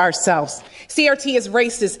think for ourselves. CRT is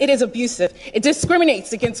racist. It is abusive. It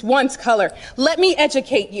discriminates against one's color. Let me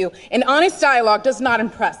educate you. An honest dialogue does not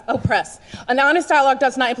oppress. An honest dialogue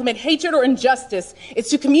does not implement hatred or injustice.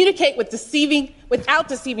 It's to communicate without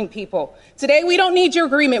deceiving people. Today, we don't need your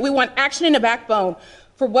agreement. We want action and a backbone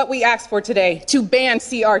for what we asked for today, to ban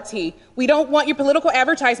CRT. We don't want your political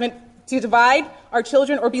advertisement to divide our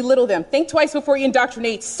children or belittle them. Think twice before you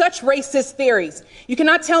indoctrinate such racist theories. You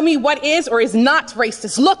cannot tell me what is or is not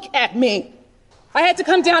racist. Look at me. I had to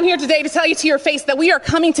come down here today to tell you to your face that we are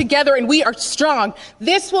coming together and we are strong.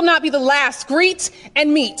 This will not be the last. Greet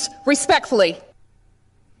and meet respectfully.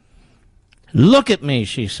 Look at me,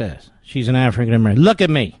 she says. She's an African American. Look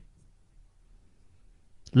at me.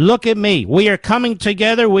 Look at me. We are coming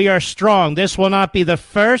together. We are strong. This will not be the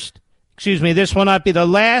this will not be the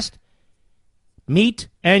last. Meet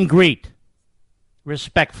and greet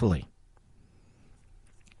respectfully.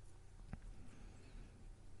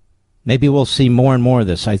 Maybe we'll see more and more of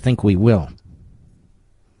this. I think we will.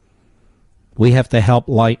 We have to help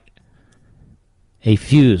light a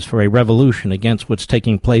fuse for a revolution against what's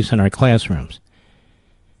taking place in our classrooms.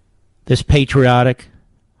 This patriotic,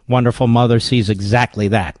 wonderful mother sees exactly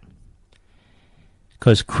that.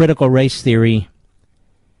 Because critical race theory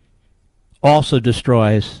also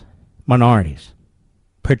destroys minorities,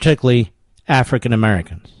 particularly African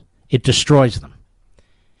Americans. It destroys them.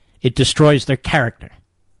 It destroys their character.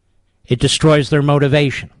 It destroys their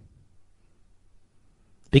motivation.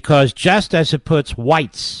 Because just as it puts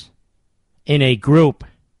whites in a group,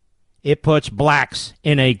 it puts blacks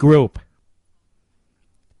in a group.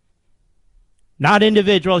 Not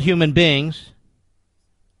individual human beings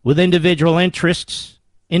with individual interests,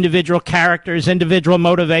 individual characters, individual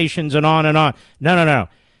motivations, and on and on. No.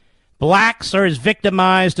 Blacks are as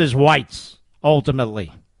victimized as whites,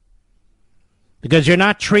 ultimately. Because you're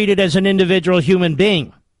not treated as an individual human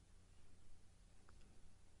being.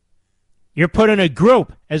 You're put in a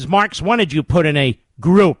group, as Marx wanted you put in a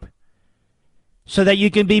group, so that you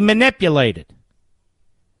can be manipulated,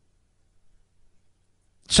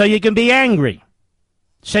 so you can be angry,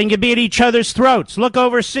 so you can be at each other's throats. Look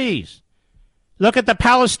overseas. Look at the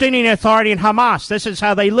Palestinian Authority and Hamas. This is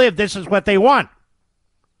how they live. This is what they want.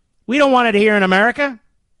 We don't want it here in America.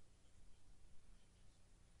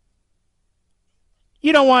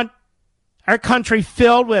 You don't want our country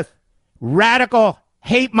filled with radical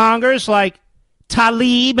hate mongers like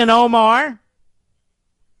Tlaib and Omar.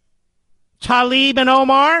 Tlaib and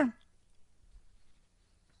Omar?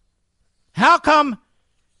 How come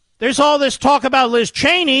there's all this talk about Liz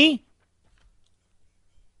Cheney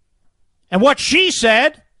and what she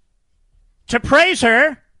said to praise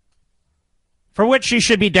her, for which she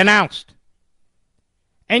should be denounced?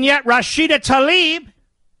 And yet Rashida Tlaib,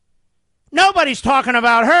 nobody's talking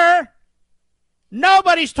about her.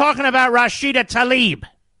 Nobody's talking about Rashida Tlaib.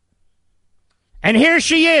 And here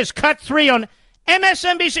she is, cut 3 on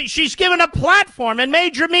MSNBC. She's given a platform in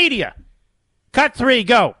major media. Cut 3,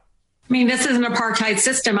 go. I mean, this is an apartheid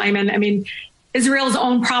system. I mean, Israel's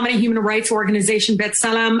own prominent human rights organization,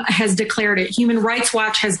 B'Tselem, has declared it. Human Rights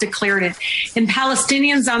Watch has declared it. And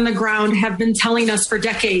Palestinians on the ground have been telling us for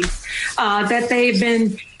decades that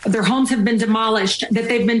their homes have been demolished, that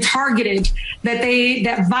they've been targeted,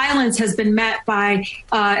 that violence has been met by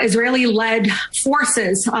Israeli-led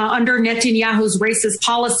forces under Netanyahu's racist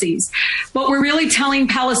policies. What we're really telling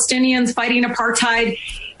Palestinians fighting apartheid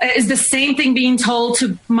is the same thing being told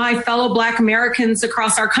to my fellow Black Americans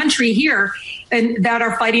across our country here and that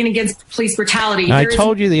are fighting against police brutality. I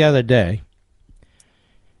told you the other day,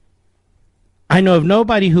 I know of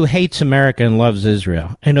nobody who hates America and loves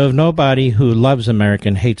Israel. I know of nobody who loves America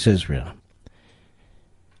and hates Israel.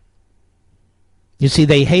 You see,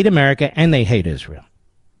 they hate America and they hate Israel.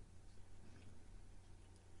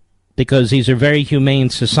 Because these are very humane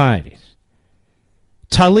societies.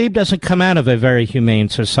 Tlaib doesn't come out of a very humane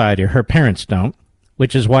society. Her parents don't,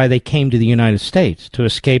 which is why they came to the United States, to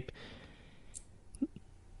escape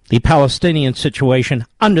the Palestinian situation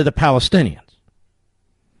under the Palestinians.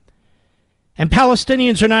 And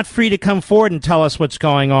Palestinians are not free to come forward and tell us what's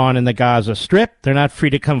going on in the Gaza Strip. They're not free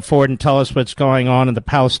to come forward and tell us what's going on in the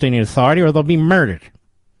Palestinian Authority, or they'll be murdered.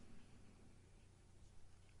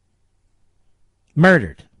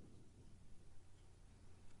 Murdered.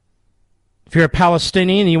 If you're a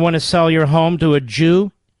Palestinian and you want to sell your home to a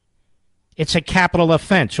Jew, it's a capital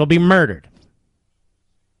offense. You'll be murdered.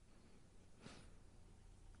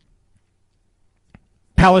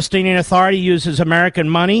 Palestinian Authority uses American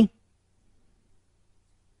money.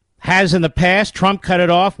 Has in the past. Trump cut it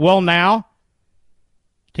off. Will now.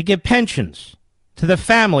 To give pensions to the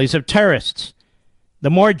families of terrorists. The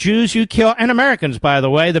more Jews you kill, and Americans, by the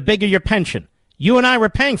way, the bigger your pension. You and I were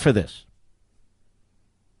paying for this.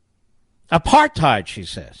 Apartheid, she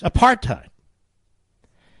says. Apartheid.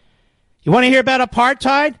 You want to hear about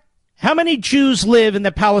apartheid? How many Jews live in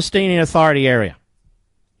the Palestinian Authority area?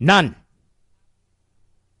 None.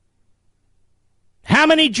 How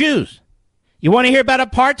many Jews? You want to hear about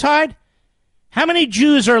apartheid? How many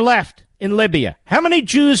Jews are left in Libya? How many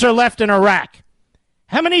Jews are left in Iraq?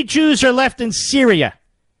 How many Jews are left in Syria?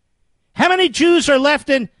 How many Jews are left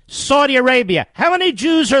in Saudi Arabia? How many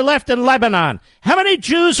Jews are left in Lebanon? How many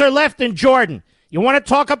Jews are left in Jordan? You want to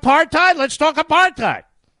talk apartheid? Let's talk apartheid.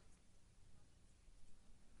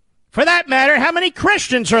 For that matter, how many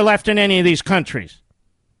Christians are left in any of these countries?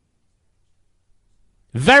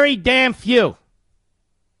 Very damn few.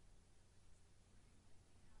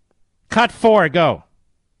 Cut 4, go.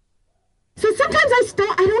 So sometimes I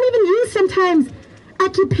don't even use sometimes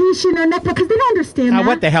occupation or nothing because they don't understand that.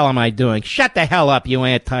 What the hell am I doing? Shut the hell up, you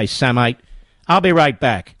anti-Semite. I'll be right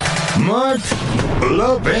back. Mark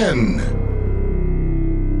Levin.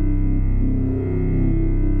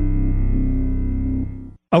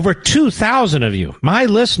 Over 2,000 of you, my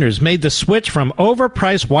listeners, made the switch from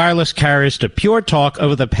overpriced wireless carriers to Pure Talk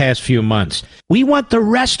over the past few months. We want the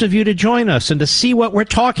rest of you to join us and to see what we're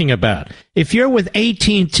talking about. If you're with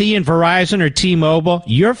AT&T and Verizon or T-Mobile,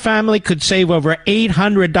 your family could save over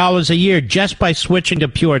 $800 a year just by switching to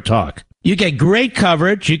Pure Talk. You get great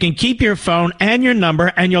coverage, you can keep your phone and your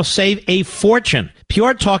number, and you'll save a fortune.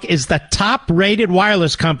 Pure Talk is the top-rated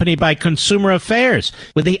wireless company by Consumer Affairs,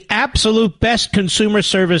 with the absolute best consumer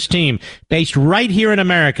service team based right here in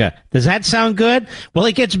America. Does that sound good? Well,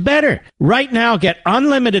 it gets better. Right now, get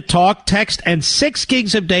unlimited talk, text, and 6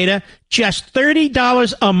 gigs of data, just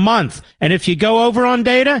 $30 a month. And if you go over on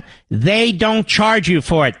data, they don't charge you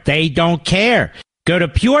for it. They don't care. Go to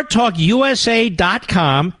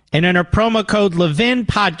puretalkusa.com and enter promo code Levin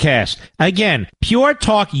Podcast. Again,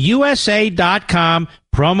 puretalkusa.com,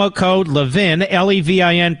 promo code Levin,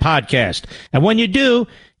 L-E-V-I-N Podcast. And when you do,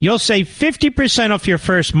 you'll save 50% off your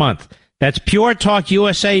first month. That's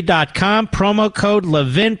puretalkusa.com, promo code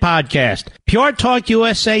Levin Podcast. Pure Talk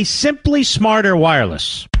USA, simply smarter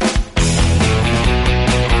wireless.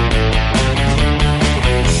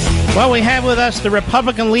 Well, we have with us the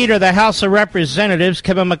Republican leader of the House of Representatives,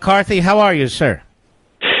 Kevin McCarthy. How are you, sir?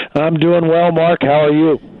 I'm doing well, Mark. How are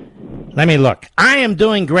you? Let me look. I am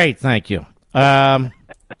doing great, thank you. A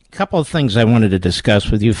couple of things I wanted to discuss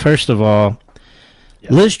with you. First of all,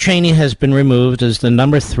 Liz Cheney has been removed as the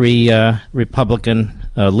number 3 Republican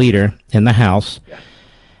leader in the House.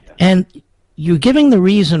 And you're giving the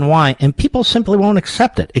reason why, and people simply won't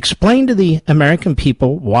accept it. Explain to the American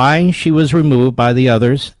people why she was removed by the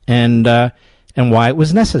others and why it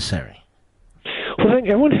was necessary. Well, I think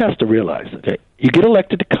everyone has to realize that you get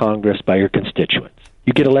elected to Congress by your constituents.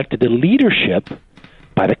 You get elected to leadership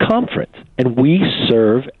by the conference, and we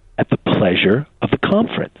serve at the pleasure of the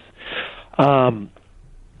conference.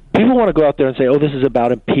 People want to go out there and say, oh, this is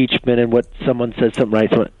about impeachment and what someone said something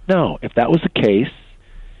right. No, if that was the case,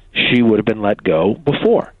 she would have been let go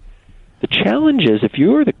before. The challenge is, if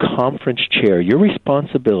you're the conference chair, your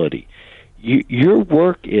responsibility, your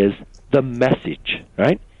work is the message,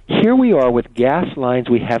 right? Here we are with gas lines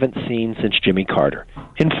we haven't seen since Jimmy Carter.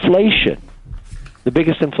 Inflation, the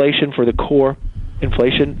biggest inflation for the core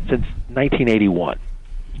inflation since 1981.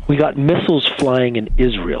 We got missiles flying in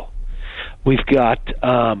Israel. We've got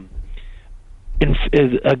a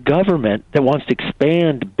government that wants to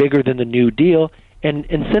expand bigger than the New Deal and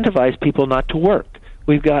incentivize people not to work.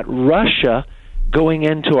 We've got Russia going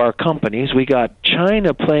into our companies. We got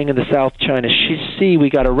China playing in the South China Sea. We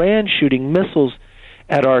got Iran shooting missiles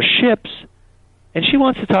at our ships. And she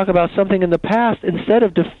wants to talk about something in the past instead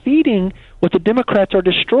of defeating what the Democrats are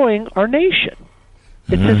destroying, our nation.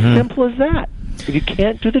 It's as simple as that. If you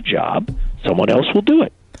can't do the job, someone else will do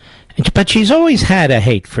it. But she's always had a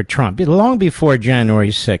hate for Trump. Long before January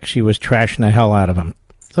 6th, she was trashing the hell out of him.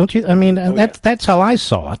 Don't you? I mean, that's how I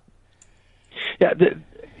saw it. Yeah,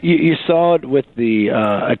 you saw it with the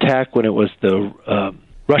attack when it was the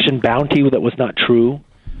Russian bounty that was not true.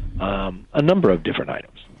 A number of different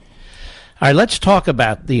items. All right, let's talk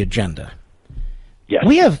about the agenda. Yes.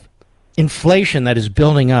 We have inflation that is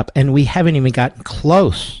building up, and we haven't even gotten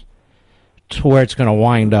close to where it's going to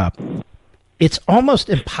wind up. it's almost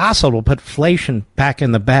impossible to put inflation back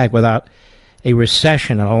in the bag without a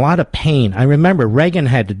recession and a lot of pain. I remember Reagan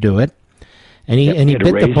had to do it, and he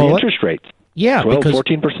bit the bullet. Interest rates. Yeah, 12, because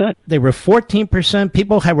 14%. They were 14%.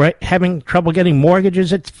 People were having trouble getting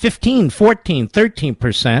mortgages at 15, 14,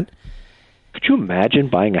 13%. Could you imagine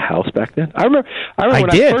buying a house back then? I remember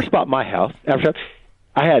when I first bought my house,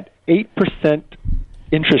 I had 8%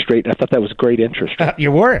 interest rate. I thought that was a great interest rate. It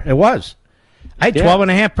was. I had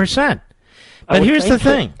 12.5%. But here's the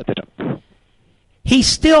thing.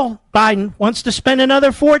 Biden wants to spend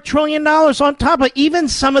another $4 trillion on top of even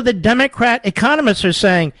some of the Democrat economists are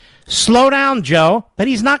saying, slow down, Joe. But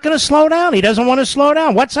he's not going to slow down. He doesn't want to slow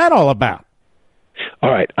down. What's that all about?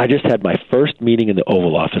 All right. I just had my first meeting in the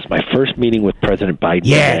Oval Office, my first meeting with President Biden.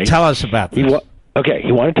 Yeah, today. Tell us about this.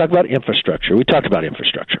 He wanted to talk about infrastructure. We talked about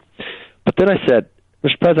infrastructure. But then I said,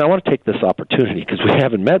 Mr. President, I want to take this opportunity because we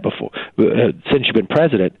haven't met before since you've been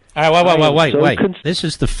president. All right, wait. This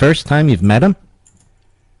is the first time you've met him?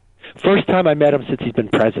 First time I met him since he's been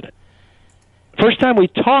president. First time we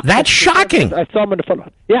talked. That's shocking. I saw him in the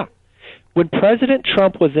front. Yeah. When President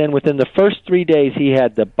Trump was in, within the first 3 days, he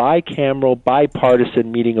had the bicameral,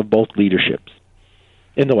 bipartisan meeting of both leaderships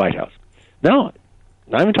in the White House. No,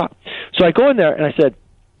 not even talk. So I go in there and I said,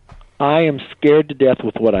 I am scared to death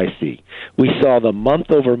with what I see. We saw the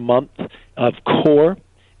month-over-month of core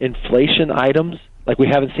inflation items like we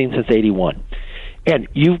haven't seen since 81. And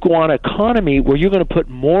you go on an economy where you're going to put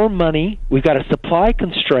more money, we've got a supply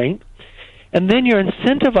constraint, and then you're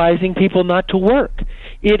incentivizing people not to work.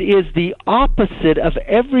 It is the opposite of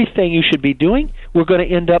everything you should be doing. We're going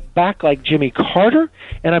to end up back like Jimmy Carter,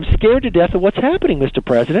 and I'm scared to death of what's happening, Mr.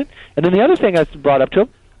 President. And then the other thing I brought up to him,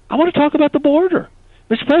 I want to talk about the border.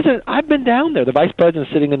 Mr. President, I've been down there. The Vice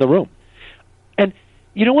President's sitting in the room. And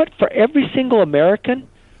you know what? For every single American,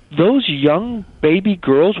 those young baby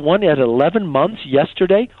girls, one at 11 months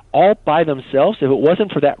yesterday, all by themselves, if it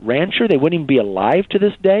wasn't for that rancher, they wouldn't even be alive to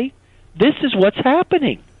this day. This is what's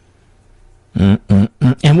happening.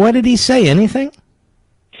 And what did he say? Anything?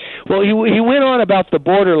 Well, he went on about the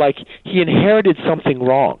border like he inherited something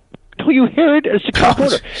wrong. No, you inherited a secure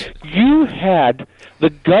border. You had the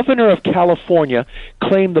governor of California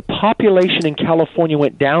claim the population in California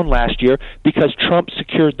went down last year because Trump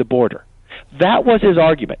secured the border. That was his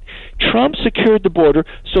argument. Trump secured the border,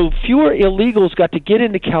 so fewer illegals got to get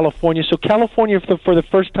into California, so California, for the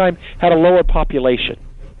first time, had a lower population.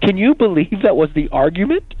 Can you believe that was the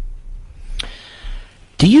argument?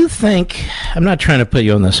 Do you think, I'm not trying to put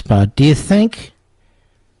you on the spot, do you think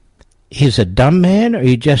he's a dumb man, or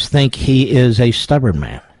you just think he is a stubborn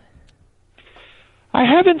man? I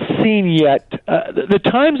haven't seen yet. The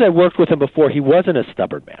times I worked with him before, he wasn't a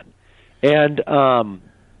stubborn man. And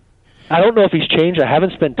I don't know if he's changed. I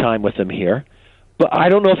haven't spent time with him here. But I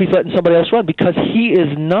don't know if he's letting somebody else run, because he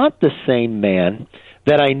is not the same man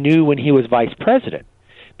that I knew when he was vice president.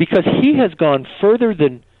 Because he has gone further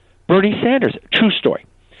than Bernie Sanders. True story.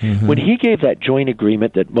 Mm-hmm. When he gave that joint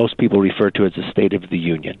agreement that most people refer to as the State of the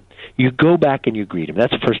Union, you go back and you greet him.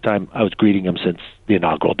 That's the first time I was greeting him since the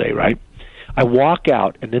inaugural day, right? I walk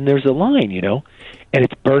out, and then there's a line, and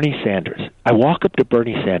it's Bernie Sanders. I walk up to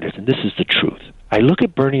Bernie Sanders, and this is the truth. I look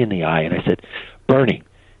at Bernie in the eye, and I said, Bernie,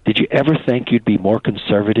 did you ever think you'd be more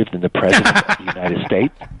conservative than the President of the United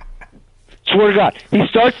States? Swear to God. He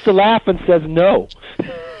starts to laugh and says no.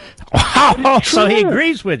 Wow, so he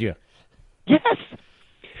agrees with you. Yes.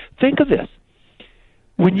 Think of this.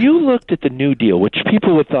 When you looked at the New Deal, which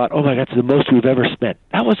people would thought, oh my God, it's the most we've ever spent,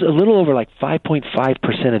 that was a little over like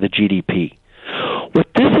 5.5% of the GDP. What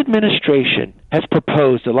this administration has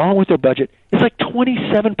proposed, along with their budget, is like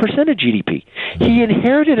 27% of GDP. He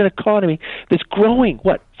inherited an economy that's growing,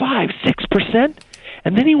 5-6%?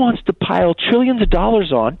 And then he wants to pile trillions of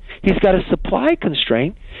dollars on. He's got a supply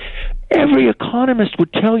constraint. Every economist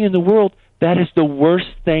would tell you in the world that is the worst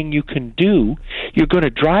thing you can do. You're going to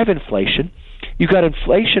drive inflation. You got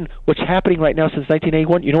inflation, what's happening right now since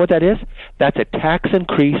 1981. You know what that is? That's a tax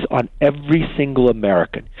increase on every single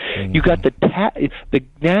American. Mm-hmm. You got the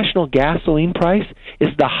national gasoline price is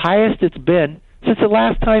the highest it's been since the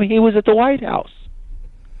last time he was at the White House.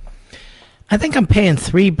 I think I'm paying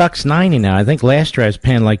 $3.90 now. I think last year I was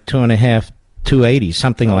paying like $2.50, $2.80,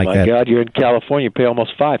 something like that. Oh my God, you're in California, you pay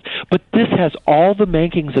almost $5. But this has all the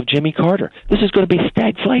makings of Jimmy Carter. This is going to be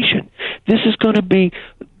stagflation. This is going to be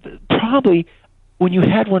probably when you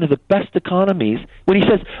had one of the best economies. When he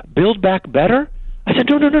says build back better, I said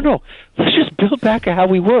no. Let's just build back how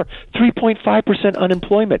we were. 3.5%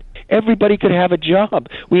 unemployment. Everybody could have a job.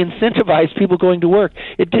 We incentivized people going to work.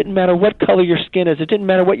 It didn't matter what color your skin is. It didn't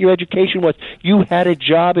matter what your education was. You had a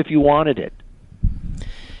job if you wanted it.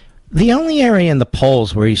 The only area in the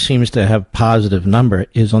polls where he seems to have positive number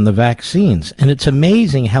is on the vaccines. And it's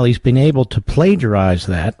amazing how he's been able to plagiarize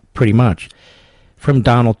that, pretty much, from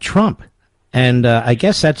Donald Trump. And I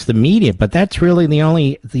guess that's the media, but that's really the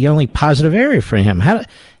only positive area for him. How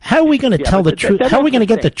are we going to tell the truth? How are we going to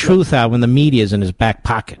get the truth out when the media is in his back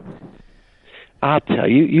pocket? I'll tell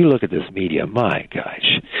you, you look at this media, my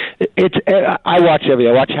gosh. I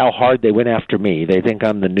watch how hard they went after me. They think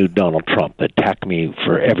I'm the new Donald Trump. They attack me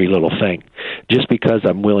for every little thing just because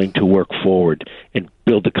I'm willing to work forward and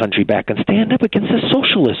build the country back and stand up against this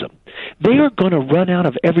socialism. They are going to run out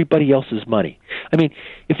of everybody else's money. I mean,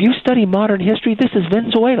 if you study modern history, this is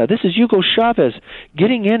Venezuela. This is Hugo Chavez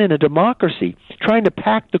getting in a democracy, trying to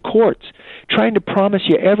pack the courts, trying to promise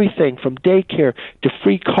you everything from daycare to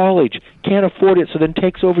free college, can't afford it, so then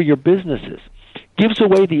takes over your businesses. Gives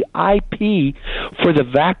away the IP for the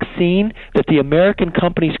vaccine that the American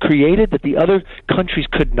companies created that the other countries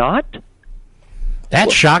could not.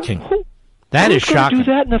 That's shocking. That is shocking. Who's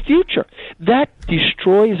going to do that in the future? That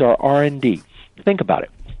destroys our R&D. Think about it.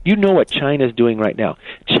 You know what China is doing right now.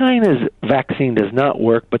 China's vaccine does not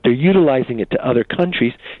work, but they're utilizing it to other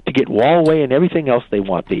countries to get Huawei and everything else they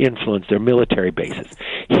want, to influence their military bases.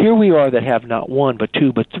 Here we are that have not one, but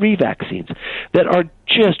two, but three vaccines that are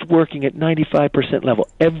just working at 95% level.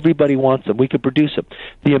 Everybody wants them. We could produce them.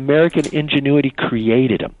 The American ingenuity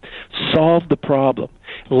created them, solved the problem.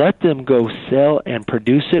 Let them go sell and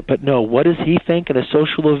produce it, but no, what does he think in a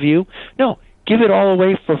social view? No, give it all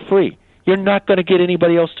away for free. You're not going to get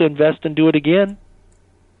anybody else to invest and do it again.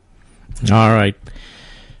 All right.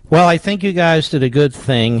 Well, I think you guys did a good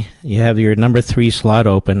thing. You have your number 3 slot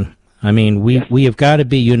open. I mean, we have got to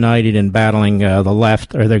be united in battling the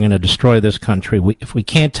left, or they're going to destroy this country. If we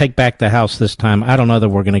can't take back the House this time, I don't know that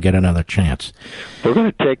we're going to get another chance. We're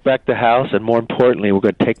going to take back the House, and more importantly, we're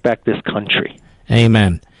going to take back this country.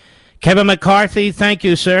 Amen. Kevin McCarthy, thank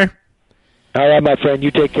you, sir. All right, my friend.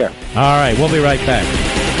 You take care. All right. We'll be right back.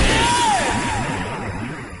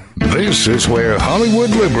 This is where Hollywood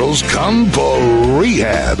liberals come for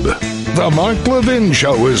rehab. The Mark Levin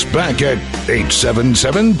Show is back at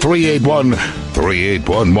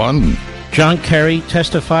 877-381-3811. John Kerry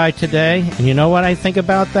testified today, and you know what I think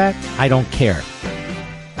about that? I don't care.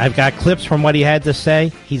 I've got clips from what he had to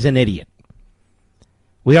say. He's an idiot.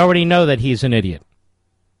 We already know that he's an idiot.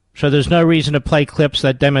 So there's no reason to play clips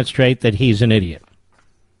that demonstrate that he's an idiot.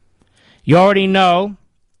 You already know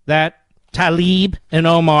that Tlaib and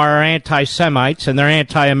Omar are anti-Semites, and they're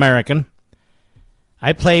anti-American.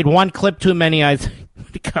 I played one clip too many, I think, when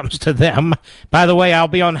it comes to them. By the way, I'll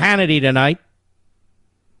be on Hannity tonight,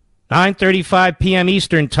 9:35 p.m.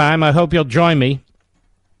 Eastern Time. I hope you'll join me.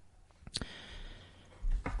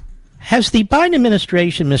 Has the Biden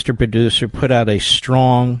administration, Mr. Producer, put out a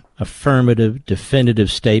strong, affirmative, definitive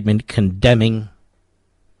statement condemning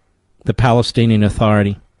the Palestinian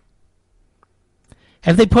Authority?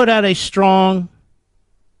 Have they put out a strong,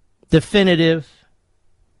 definitive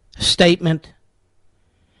statement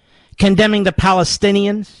condemning the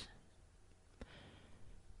Palestinians?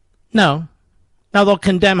 No. Now they'll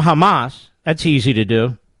condemn Hamas. That's easy to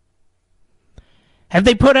do. Have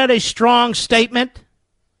they put out a strong statement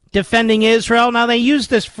defending Israel? Now they use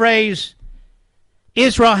this phrase,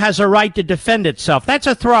 Israel has a right to defend itself. That's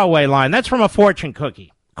a throwaway line. That's from a fortune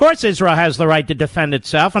cookie. Of course Israel has the right to defend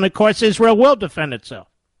itself, and of course Israel will defend itself.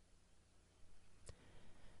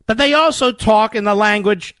 But they also talk in the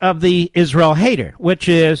language of the Israel hater, which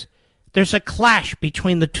is there's a clash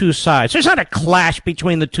between the two sides. There's not a clash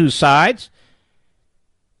between the two sides.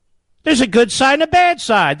 There's a good side and a bad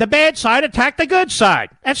side. The bad side attacked the good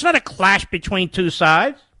side. That's not a clash between two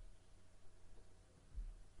sides.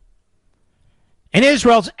 And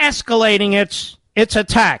Israel's escalating its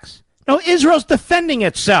attacks. No, Israel's defending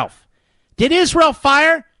itself. Did Israel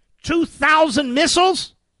fire 2,000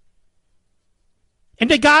 missiles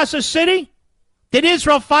into Gaza City? Did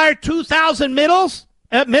Israel fire 2,000 missiles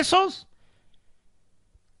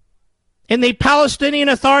in the Palestinian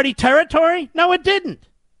Authority territory? No, it didn't.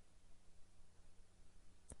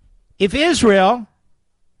 If Israel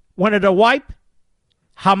wanted to wipe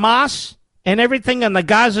Hamas and everything on the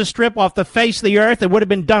Gaza Strip off the face of the earth, it would have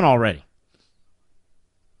been done already.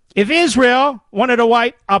 If Israel wanted to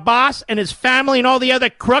wipe Abbas and his family and all the other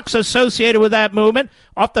crooks associated with that movement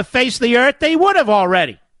off the face of the earth, they would have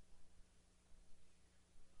already.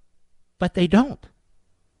 But they don't,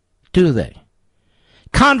 do they?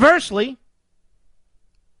 Conversely,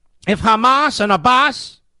 if Hamas and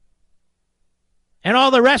Abbas and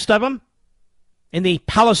all the rest of them in the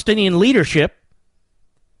Palestinian leadership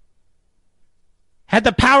had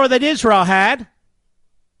the power that Israel had,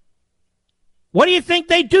 What do you think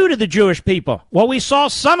they do to the Jewish people? Well, we saw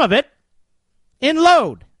some of it in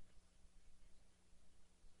Lod,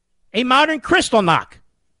 a modern Kristallnacht.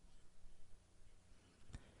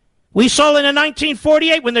 We saw it in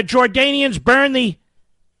 1948 when the Jordanians burned the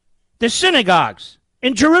synagogues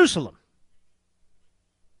in Jerusalem.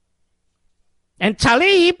 And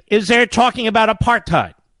Tlaib is there talking about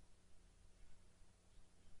apartheid.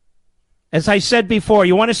 As I said before,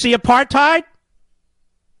 you want to see apartheid?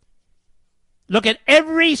 Look at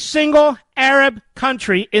every single Arab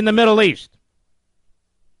country in the Middle East.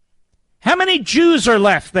 How many Jews are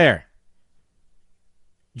left there?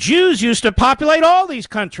 Jews used to populate all these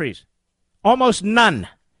countries. Almost none.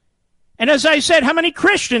 And as I said, how many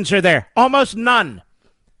Christians are there? Almost none.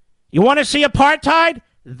 You want to see apartheid?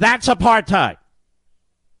 That's apartheid.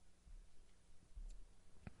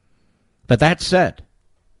 But that said,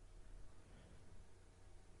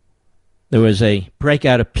 there was a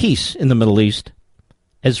breakout of peace in the Middle East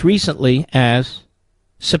as recently as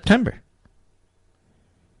September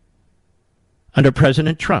under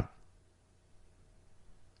President Trump.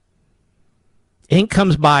 In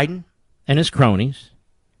comes Biden and his cronies,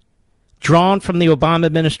 drawn from the Obama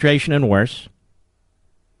administration and worse.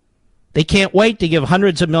 They can't wait to give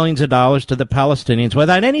hundreds of millions of dollars to the Palestinians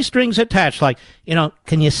without any strings attached, like,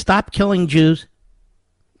 can you stop killing Jews?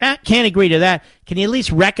 Can't agree to that. Can you at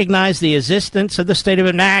least recognize the existence of the state of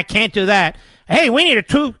it? Nah, can't do that. Hey, we need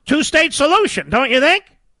a two-state solution, don't you think?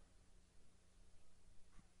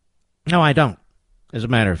 No, I don't, as a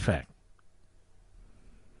matter of fact.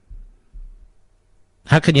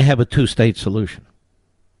 How can you have a two-state solution?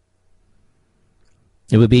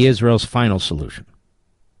 It would be Israel's final solution.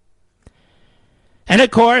 And, of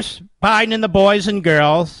course, Biden and the boys and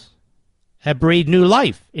girls have breathed new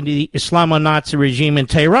life into the Islamo-Nazi regime in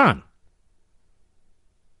Tehran.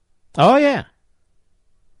 Oh, yeah.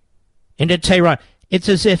 Into Tehran. It's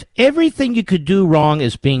as if everything you could do wrong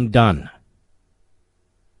is being done,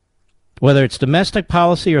 whether it's domestic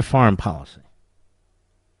policy or foreign policy.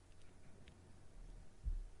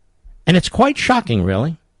 And it's quite shocking,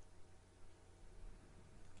 really.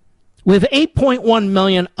 We have 8.1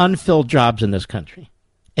 million unfilled jobs in this country.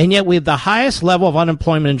 And yet we have the highest level of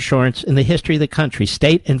unemployment insurance in the history of the country,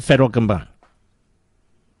 state and federal combined.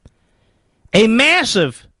 A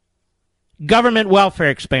massive government welfare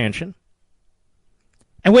expansion.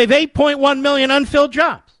 And we have 8.1 million unfilled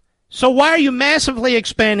jobs. So why are you massively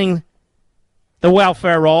expanding the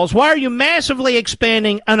welfare rolls? Why are you massively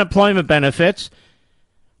expanding unemployment benefits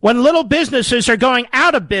when little businesses are going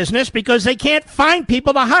out of business because they can't find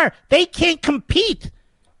people to hire? They can't compete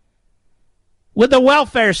with the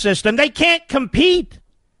welfare system. They can't compete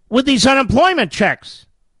with these unemployment checks.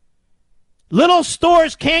 Little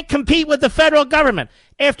stores can't compete with the federal government.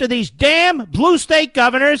 After these damn blue state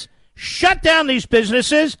governors shut down these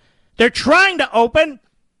businesses, they're trying to open,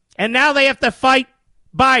 and now they have to fight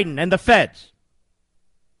Biden and the feds.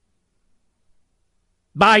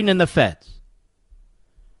 Biden and the feds.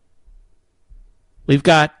 We've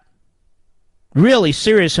got really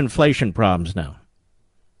serious inflation problems now.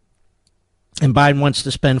 And Biden wants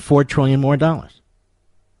to spend $4 trillion more.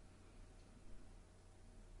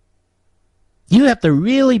 You have to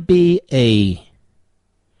really be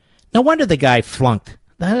no wonder the guy flunked.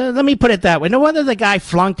 Let me put it that way. No wonder the guy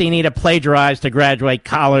flunked. He needed to plagiarize to graduate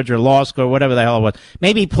college or law school or whatever the hell it was.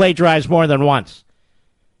 Maybe he plagiarized more than once.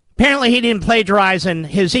 Apparently he didn't plagiarize in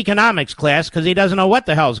his economics class because he doesn't know what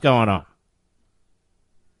the hell's going on.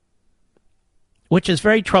 Which is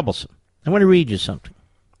very troublesome. I want to read you something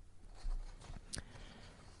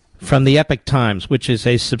from the Epoch Times, which is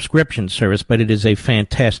a subscription service, but it is a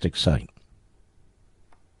fantastic site.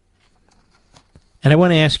 And I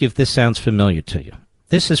want to ask you if this sounds familiar to you.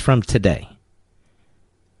 This is from today.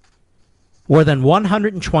 More than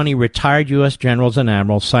 120 retired U.S. generals and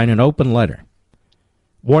admirals signed an open letter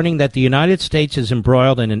warning that the United States is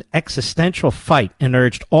embroiled in an existential fight and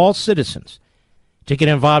urged all citizens to get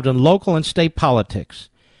involved in local and state politics.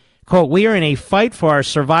 Quote, "We are in a fight for our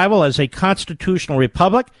survival as a constitutional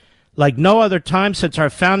republic like no other time since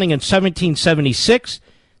our founding in 1776.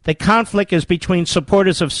 The conflict is between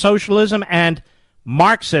supporters of socialism and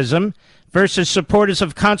Marxism versus supporters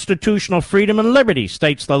of constitutional freedom and liberty,"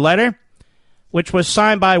 states the letter, which was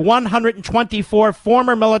signed by 124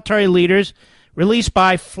 former military leaders, released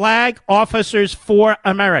by Flag Officers for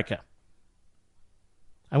America.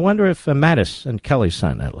 I wonder if Mattis and Kelly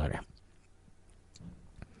signed that letter.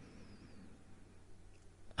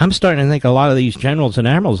 I'm starting to think a lot of these generals and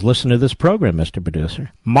admirals listen to this program, Mr.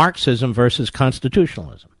 Producer. Marxism versus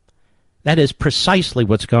constitutionalism. That is precisely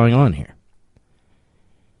what's going on here.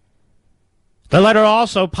 The letter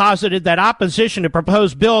also posited that opposition to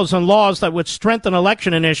proposed bills and laws that would strengthen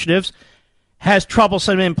election initiatives has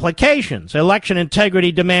troublesome implications. Election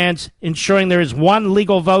integrity demands ensuring there is one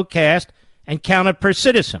legal vote cast and counted per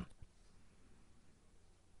citizen.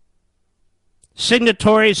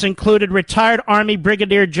 Signatories included retired Army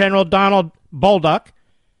Brigadier General Donald Bolduc,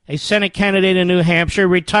 a Senate candidate in New Hampshire,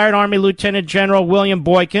 retired Army Lieutenant General William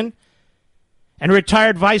Boykin, and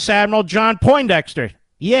retired Vice Admiral John Poindexter.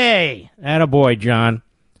 Yay! Attaboy, John.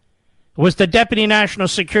 Was the Deputy National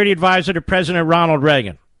Security Advisor to President Ronald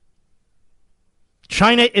Reagan.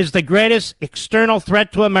 China is the greatest external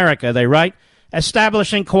threat to America, they write.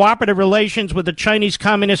 Establishing cooperative relations with the Chinese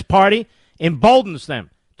Communist Party emboldens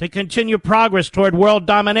them to continue progress toward world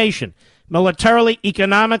domination, militarily,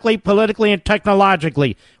 economically, politically, and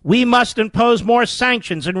technologically. We must impose more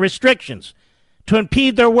sanctions and restrictions to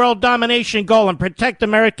impede their world domination goal and protect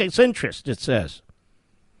America's interests, it says.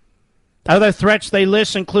 Other threats they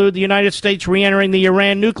list include the United States re-entering the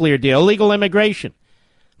Iran nuclear deal, illegal immigration,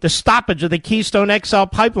 the stoppage of the Keystone XL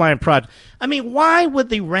pipeline project. I mean, why would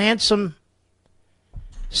the ransom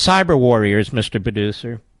cyber warriors, Mr.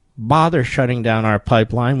 Producer, bother shutting down our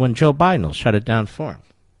pipeline when Joe Biden will shut it down for him?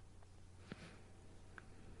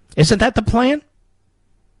 Isn't that the plan?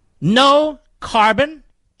 No carbon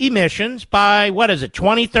emissions by,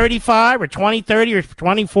 2035 or 2030 or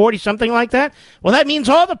 2040, something like that? Well, that means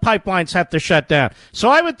all the pipelines have to shut down. So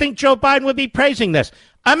I would think Joe Biden would be praising this.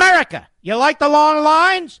 America, you like the long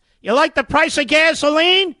lines? You like the price of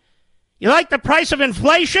gasoline? You like the price of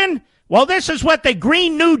inflation? Well, this is what the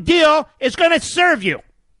Green New Deal is going to serve you.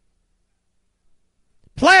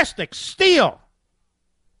 Plastic, steel,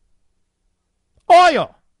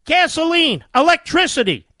 oil, gasoline,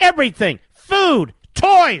 electricity, everything, food,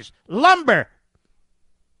 toys, lumber.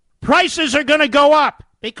 Prices are going to go up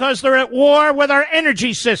because they're at war with our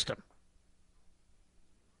energy system.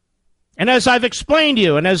 And as I've explained to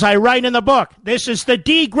you, and as I write in the book, this is the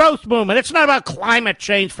degrowth movement. It's not about climate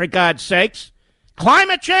change, for God's sakes.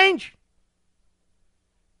 Climate change?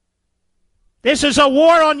 This is a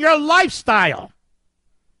war on your lifestyle.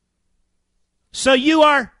 So you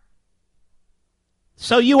are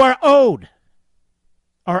owed,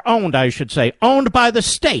 or owned, I should say, owned by the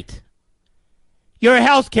state. Your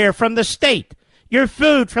health care from the state. Your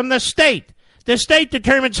food from the state. The state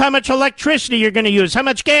determines how much electricity you're going to use, how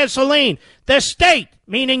much gasoline. The state,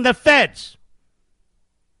 meaning the feds.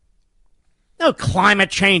 No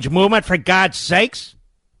climate change movement, for God's sakes.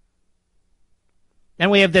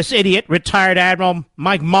 Then we have this idiot, retired Admiral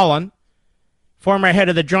Mike Mullen, former head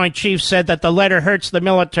of the Joint Chiefs, said that the letter hurts the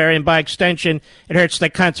military and by extension it hurts the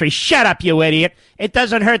country. Shut up, you idiot. It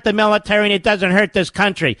doesn't hurt the military and it doesn't hurt this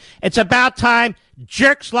country. It's about time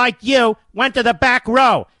jerks like you went to the back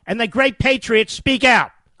row and the great patriots speak out.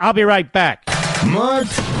 I'll be right back. Mark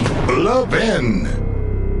Levin.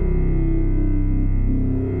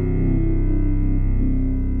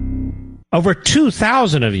 Over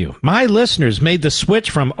 2,000 of you, my listeners, made the switch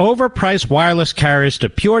from overpriced wireless carriers to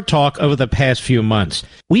Pure Talk over the past few months.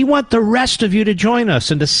 We want the rest of you to join us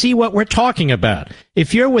and to see what we're talking about.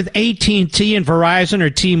 If you're with AT&T and Verizon or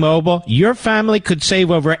T-Mobile, your family could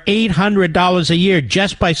save over $800 a year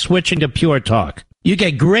just by switching to Pure Talk. You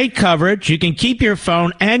get great coverage, you can keep your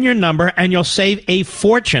phone and your number, and you'll save a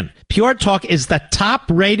fortune. Pure Talk is the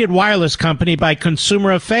top-rated wireless company by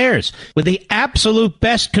Consumer Affairs, with the absolute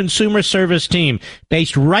best consumer service team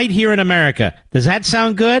based right here in America. Does that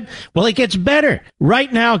sound good? Well, it gets better.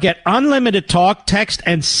 Right now, get unlimited talk, text,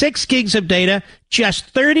 and 6 gigs of data,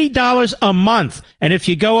 just $30 a month. And if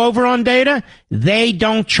you go over on data, they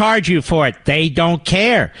don't charge you for it. They don't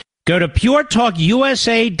care. Go to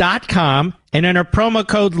puretalkusa.com and enter promo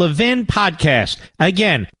code Levin Podcast.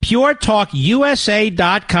 Again,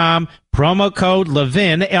 puretalkusa.com, promo code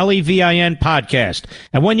Levin, L-E-V-I-N Podcast.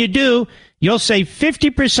 And when you do, you'll save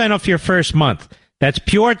 50% off your first month. That's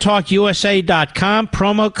puretalkusa.com,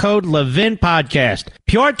 promo code Levin Podcast.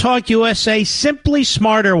 Pure Talk USA, simply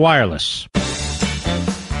smarter wireless.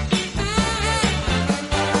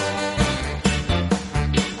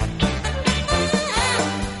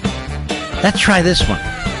 Let's try this one.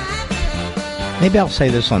 Maybe I'll say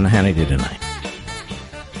this on Hannity tonight.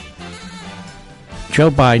 Joe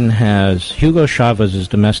Biden has Hugo Chavez's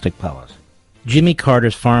domestic policy, Jimmy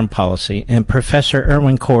Carter's foreign policy, and Professor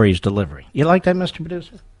Erwin Corey's delivery. You like that, Mr.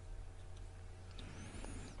 Producer?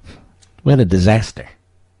 What a disaster.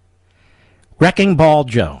 Wrecking Ball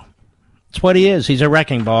Joe. That's what he is. He's a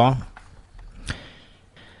wrecking ball.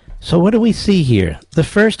 So what do we see here? The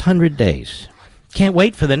first 100 days. Can't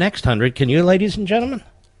wait for the next 100, can you, ladies and gentlemen?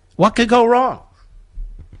 What could go wrong?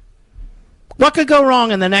 What could go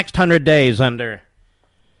wrong in the next 100 days under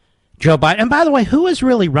Joe Biden? And by the way, who is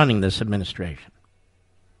really running this administration?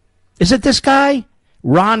 Is it this guy,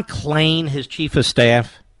 Ron Klain, his chief of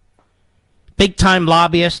staff? Big-time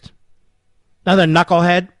lobbyist? Another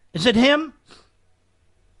knucklehead? Is it him?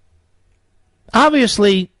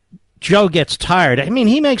 Obviously, Joe gets tired. I mean,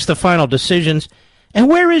 he makes the final decisions. And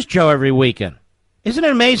where is Joe every weekend? Isn't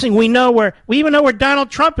it amazing? We even know where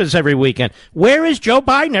Donald Trump is every weekend. Where is Joe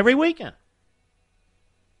Biden every weekend?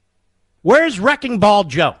 Where's Wrecking Ball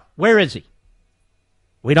Joe? Where is he?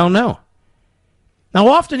 We don't know. Now,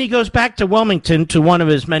 often he goes back to Wilmington, to one of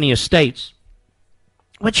his many estates,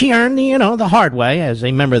 which he earned, the hard way as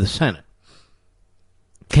a member of the Senate.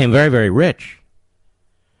 Became very, very rich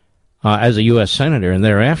as a U.S. Senator, and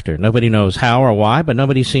thereafter. Nobody knows how or why, but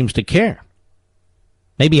nobody seems to care.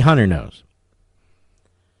 Maybe Hunter knows.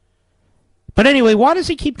 But anyway, why does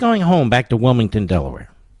he keep going home back to Wilmington, Delaware?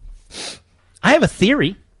 I have a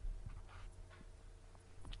theory.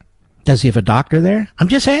 Does he have a doctor there? I'm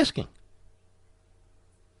just asking.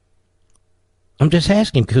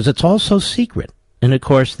 Because it's all so secret. And, of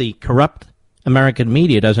course, the corrupt American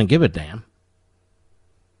media doesn't give a damn.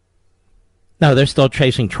 No, they're still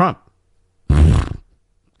chasing Trump.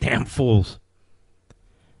 Damn fools.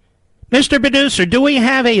 Mr. Producer, do we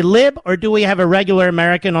have a lib or do we have a regular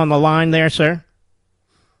American on the line there, sir?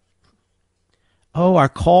 Oh, our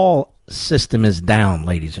call system is down,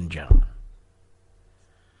 ladies and gentlemen.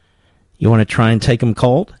 You want to try and take them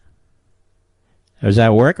cold? Does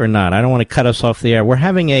that work or not? I don't want to cut us off the air. We're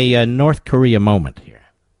having a North Korea moment here.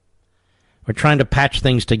 We're trying to patch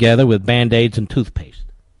things together with Band-Aids and toothpaste.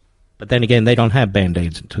 But then again, they don't have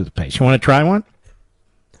Band-Aids and toothpaste. You want to try one?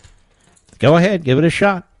 Go ahead. Give it a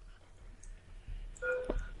shot.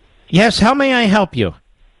 Yes, how may I help you?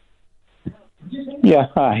 Yeah,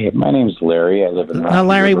 hi. My name's Larry. I live in Rocky Now,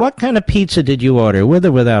 Larry, River. what kind of pizza did you order, with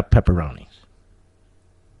or without pepperonis?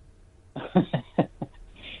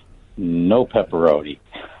 No pepperoni.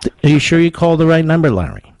 Are you sure you called the right number,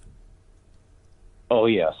 Larry? Oh,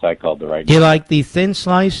 yes, I called the right Do you number. like the thin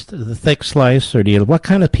slice, the thick slice, or what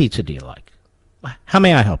kind of pizza do you like? How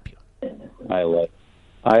may I help you?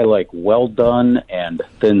 I like well done and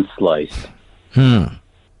thin sliced.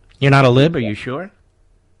 You're not a lib, are you sure?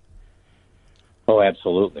 Oh,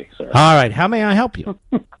 absolutely, sir. All right, how may I help you?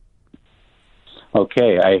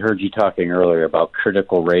 Okay, I heard you talking earlier about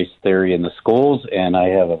critical race theory in the schools, and I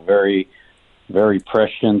have a very, very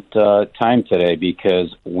prescient time today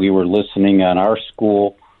because we were listening on our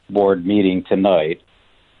school board meeting tonight,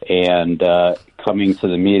 and coming to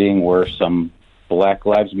the meeting were some Black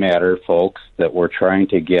Lives Matter folks that were trying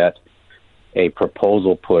to get a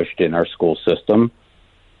proposal pushed in our school system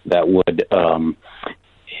that would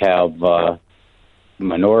have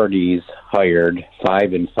minorities hired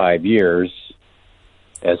 5 in 5 years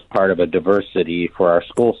as part of a diversity for our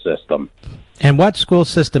school system. And what school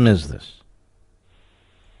system is this?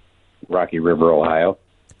 Rocky River, Ohio.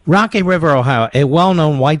 Rocky River, Ohio, a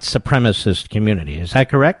well-known white supremacist community. Is that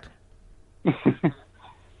correct?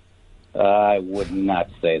 I would not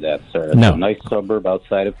say that, sir. It's No. a nice suburb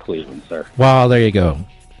outside of Cleveland, sir. Well, there you go.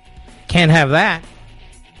 Can't have that.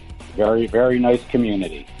 Very, very nice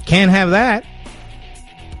community. Can't have that.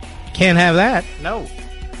 Can't have that. No.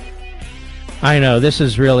 I know, this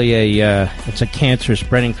is really it's a cancer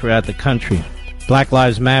spreading throughout the country. Black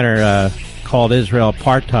Lives Matter called Israel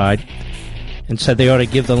apartheid and said they ought to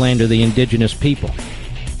give the land to the indigenous people.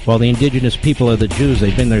 Well, the indigenous people are the Jews.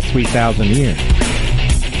 They've been there 3,000 years.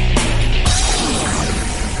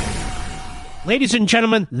 Ladies and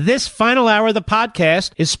gentlemen, this final hour of the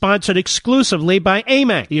podcast is sponsored exclusively by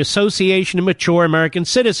AMAC, the Association of Mature American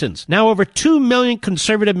Citizens. Now over 2 million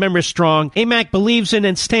conservative members strong, AMAC believes in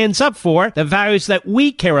and stands up for the values that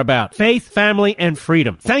we care about: faith, family, and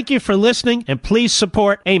freedom. Thank you for listening, and please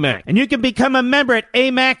support AMAC. And you can become a member at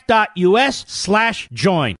amac.us/join.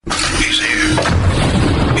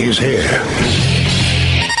 He's here.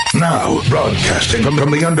 Now, broadcasting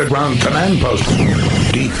from the underground command post,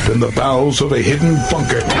 deep in the bowels of a hidden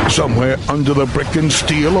bunker, somewhere under the brick and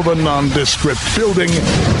steel of a nondescript building,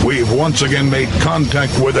 we've once again made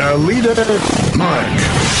contact with our leader, Mark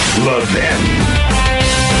Levin.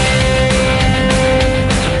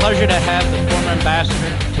 It's a pleasure to have the former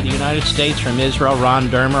ambassador to the United States from Israel, Ron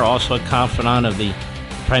Dermer, also a confidant of the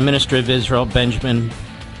Prime Minister of Israel, Benjamin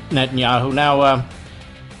Netanyahu. Now,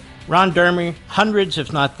 Ron Dermer, hundreds,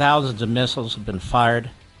 if not thousands, of missiles have been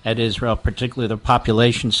fired at Israel, particularly the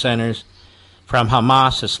population centers, from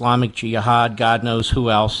Hamas, Islamic Jihad, God knows who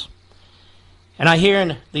else. And I hear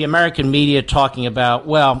in the American media talking about,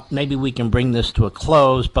 well, maybe we can bring this to a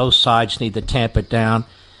close. Both sides need to tamp it down.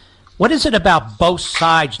 What is it about both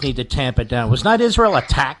sides need to tamp it down? Was not Israel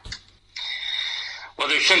attacked? Well,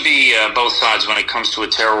 there should be both sides when it comes to a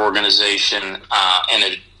terror organization and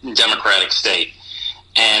a democratic state.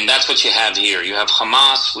 And that's what you have here. You have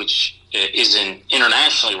Hamas, which is an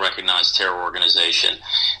internationally recognized terror organization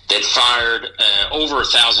that fired over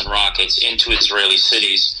 1,000 rockets into Israeli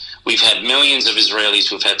cities. We've had millions of Israelis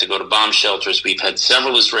who've had to go to bomb shelters. We've had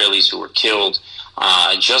several Israelis who were killed.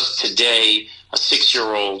 Just today, a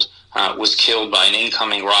 6-year-old was killed by an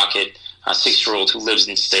incoming rocket, a 6-year-old who lives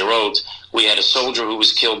in Sderot. We had a soldier who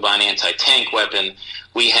was killed by an anti-tank weapon.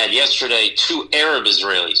 We had yesterday 2 Arab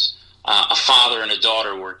Israelis, a father and a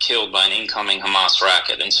daughter, were killed by an incoming Hamas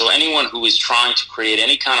rocket. And so anyone who is trying to create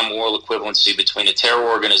any kind of moral equivalency between a terror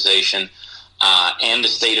organization and the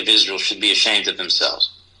state of Israel should be ashamed of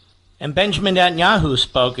themselves. And Benjamin Netanyahu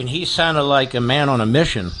spoke, and he sounded like a man on a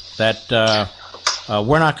mission, that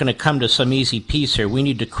we're not going to come to some easy peace here. We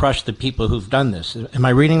need to crush the people who've done this. Am I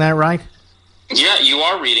reading that right? Yeah, you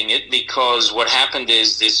are reading it, because what happened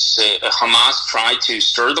is this Hamas tried to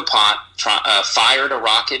stir the pot, fired a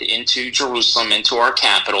rocket into Jerusalem, into our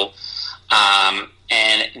capital,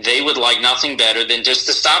 and they would like nothing better than just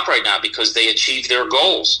to stop right now, because they achieved their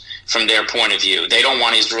goals from their point of view. They don't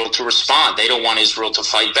want Israel to respond. They don't want Israel to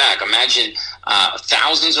fight back. Imagine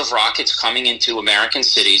thousands of rockets coming into American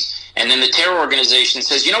cities, and then the terror organization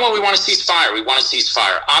says, you know what, we want to cease fire. We want to cease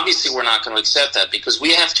fire. Obviously, we're not going to accept that, because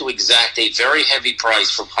we have to exact a very heavy price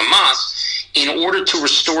from Hamas in order to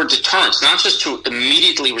restore deterrence, not just to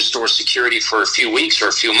immediately restore security for a few weeks or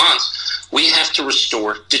a few months. We have to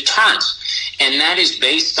restore deterrence. And that is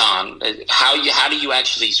based on how do you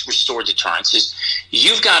actually restore deterrence, is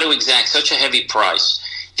you've got to exact such a heavy price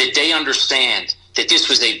that they understand that this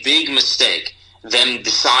was a big mistake, them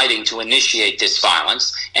deciding to initiate this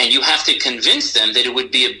violence, and you have to convince them that it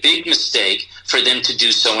would be a big mistake for them to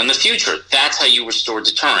do so in the future. That's how you restore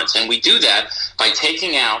deterrence. And we do that by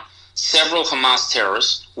taking out several Hamas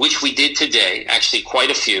terrorists, which we did today, actually quite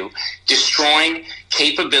a few, destroying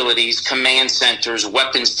capabilities, command centers,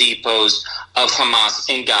 weapons depots of Hamas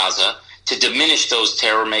in Gaza to diminish those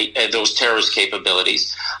terrorist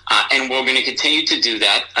capabilities. And we're going to continue to do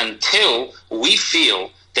that until we feel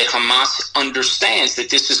that Hamas understands that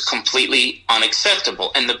this is completely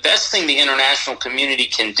unacceptable. And the best thing the international community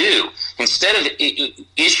can do, instead of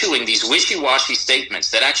issuing these wishy-washy statements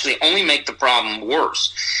that actually only make the problem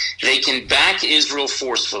worse, they can back Israel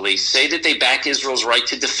forcefully, say that they back Israel's right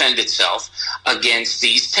to defend itself against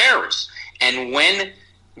these terrorists. And when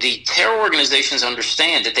the terror organizations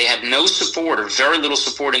understand that they have no support or very little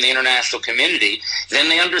support in the international community, then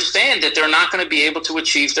they understand that they're not going to be able to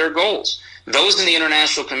achieve their goals. Those in the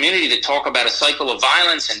international community that talk about a cycle of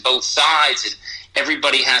violence on both sides and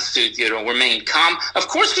everybody has to, remain calm. Of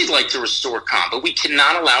course we'd like to restore calm, but we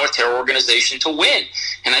cannot allow a terror organization to win.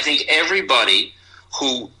 And I think everybody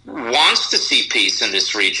who wants to see peace in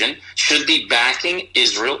this region should be backing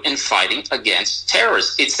Israel in fighting against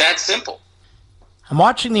terrorists. It's that simple. I'm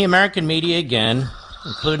watching the American media again,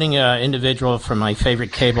 including an individual from my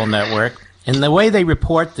favorite cable network. And the way they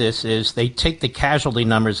report this is they take the casualty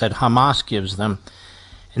numbers that Hamas gives them,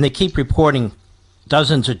 and they keep reporting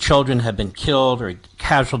dozens of children have been killed or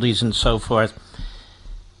casualties and so forth.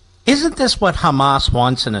 Isn't this what Hamas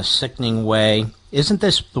wants in a sickening way? Isn't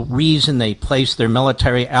this the reason they place their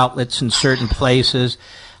military outlets in certain places?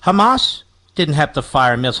 Hamas didn't have to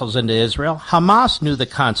fire missiles into Israel. Hamas knew the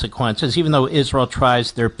consequences. Even though Israel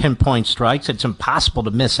tries their pinpoint strikes, it's impossible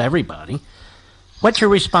to miss everybody. What's your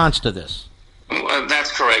response to this?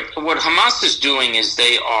 That's correct. What Hamas is doing is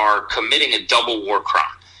they are committing a double war crime.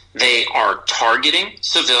 They are targeting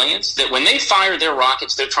civilians, that when they fire their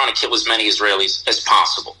rockets, they're trying to kill as many Israelis as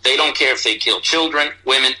possible. They don't care if they kill children,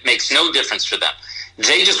 women, makes no difference for them.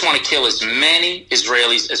 They just want to kill as many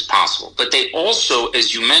Israelis as possible. But they also,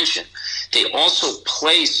 as you mentioned, they also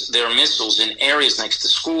place their missiles in areas next to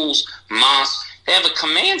schools, mosques. They have a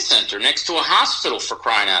command center next to a hospital, for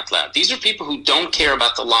crying out loud. These are people who don't care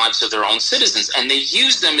about the lives of their own citizens, and they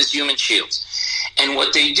use them as human shields. And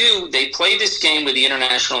what they do, they play this game with the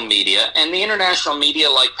international media, and the international media,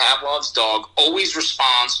 like Pavlov's dog,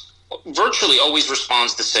 virtually always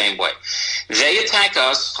responds the same way. They attack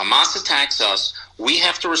us, Hamas attacks us, we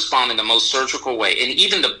have to respond in the most surgical way. And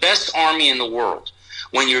even the best army in the world,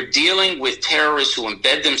 when you're dealing with terrorists who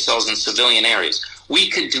embed themselves in civilian areas, we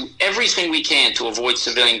could do everything we can to avoid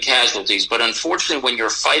civilian casualties, but unfortunately when you're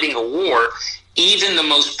fighting a war, even the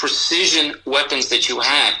most precision weapons that you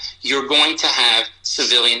have, you're going to have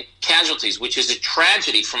civilian casualties, which is a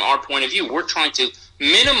tragedy from our point of view. We're trying to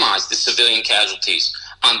minimize the civilian casualties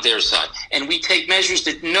on their side. And we take measures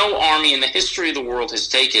that no army in the history of the world has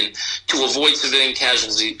taken to avoid civilian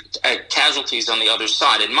casualties on the other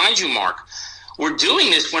side. And mind you, Mark, we're doing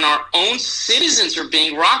this when our own citizens are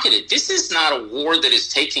being rocketed. This is not a war that is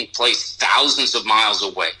taking place thousands of miles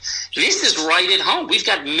away. This is right at home. We've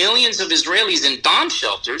got millions of Israelis in bomb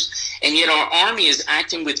shelters, and yet our army is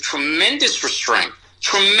acting with tremendous restraint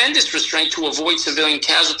to avoid civilian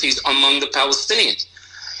casualties among the Palestinians.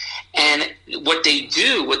 And what they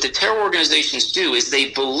do, what the terror organizations do, is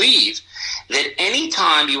they believe that any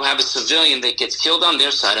time you have a civilian that gets killed on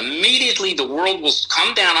their side, immediately the world will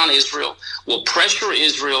come down on Israel, will pressure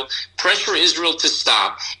Israel to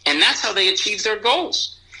stop, and that's how they achieve their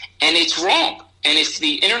goals. And it's wrong. And if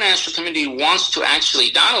the international community wants to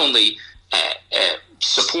actually not only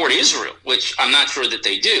support Israel, which I'm not sure that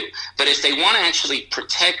they do, but if they want to actually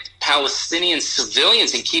protect Palestinian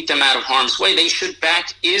civilians and keep them out of harm's way, they should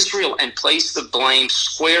back Israel and place the blame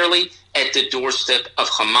squarely at the doorstep of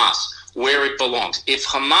Hamas, where it belongs. If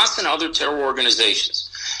Hamas and other terror organizations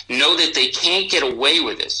know that they can't get away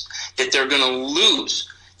with this, that they're going to lose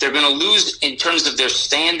in terms of their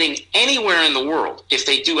standing anywhere in the world. If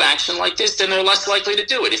they do action like this, then they're less likely to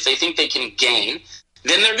do it. If they think they can gain,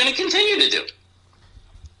 then they're going to continue to do it.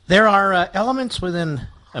 There are elements within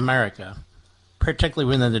America, particularly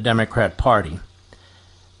within the Democrat Party,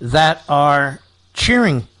 that are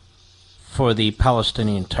cheering for the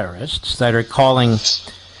Palestinian terrorists, that are calling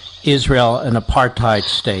Israel an apartheid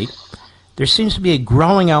state. There seems to be a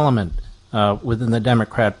growing element within the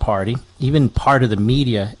Democrat Party, even part of the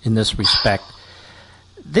media in this respect.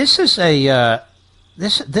 This is a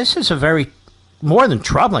very more than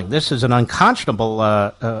troubling. This is an unconscionable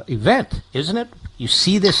event, isn't it? You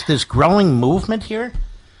see this growing movement here?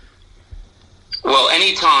 Well,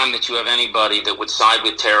 any time that you have anybody that would side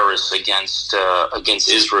with terrorists against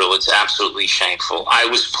Israel, it's absolutely shameful. I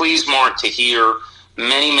was pleased, Mark, to hear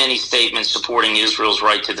many statements supporting Israel's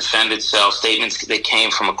right to defend itself, statements that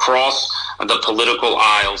came from across the political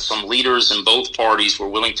aisle. Some leaders in both parties were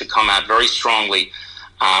willing to come out very strongly,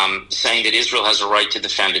 saying that Israel has a right to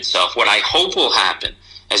defend itself. What I hope will happen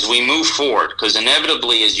as we move forward, because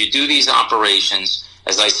inevitably as you do these operations,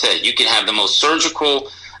 as I said, you can have the most surgical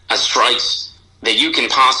strikes that you can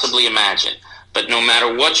possibly imagine. But no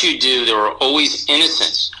matter what you do, there are always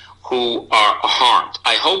innocents who are harmed.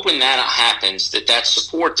 I hope when that happens, that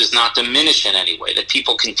support does not diminish in any way, that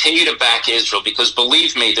people continue to back Israel, because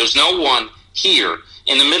believe me, there's no one here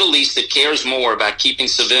in the Middle East that cares more about keeping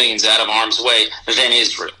civilians out of harm's way than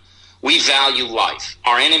Israel. We value life.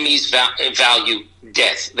 Our enemies value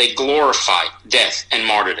death. They glorify death and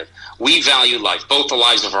martyrdom. We value life, both the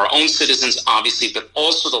lives of our own citizens, obviously, but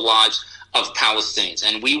also the lives of Palestinians.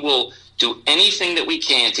 And we will do anything that we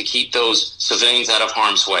can to keep those civilians out of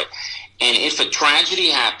harm's way. And if a tragedy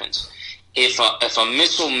happens, if a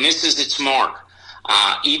missile misses its mark,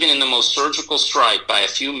 even in the most surgical strike by a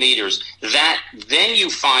few meters, then you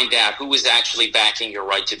find out who is actually backing your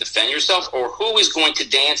right to defend yourself, or who is going to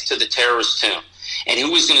dance to the terrorist tune, and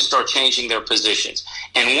who is going to start changing their positions.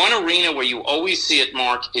 And one arena where you always see it,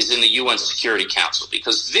 Mark, is in the UN Security Council,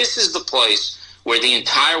 because this is the place where the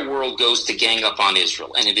entire world goes to gang up on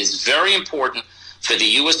Israel. And it is very important for the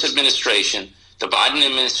U.S. administration, the Biden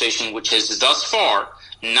administration, which has thus far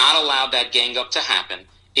not allowed that gang up to happen.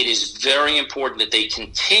 It is very important that they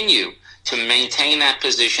continue to maintain that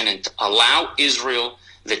position and to allow Israel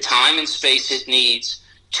the time and space it needs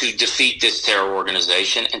to defeat this terror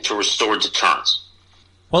organization and to restore deterrence.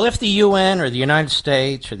 Well, if the UN or the United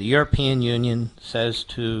States or the European Union says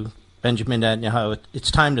to Benjamin Netanyahu, it's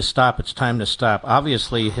time to stop, it's time to stop,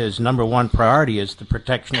 obviously his number one priority is the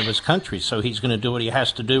protection of his country, so he's going to do what he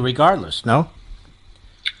has to do regardless, no?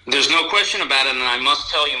 There's no question about it, and I must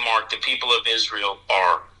tell you, Mark, the people of Israel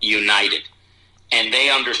are united, and they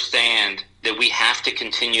understand that we have to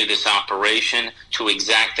continue this operation to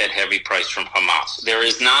exact that heavy price from Hamas. There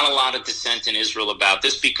is not a lot of dissent in Israel about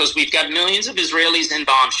this, because we've got millions of Israelis in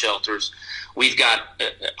bomb shelters. We've got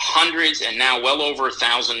hundreds and now well over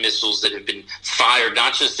 1,000 missiles that have been fired,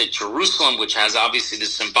 not just at Jerusalem, which has obviously the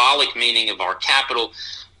symbolic meaning of our capital,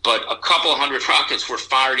 but a couple hundred rockets were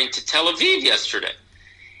fired into Tel Aviv yesterday.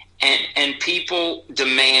 And people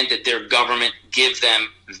demand that their government give them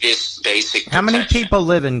this basic protection. How many people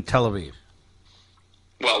live in Tel Aviv?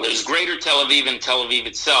 Well, there's greater Tel Aviv and Tel Aviv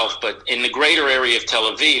itself, but in the greater area of Tel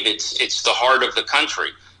Aviv, it's the heart of the country.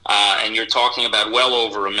 And you're talking about well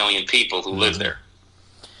over 1 million people who live there.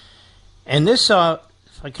 And this, if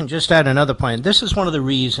I can just add another point, this is one of the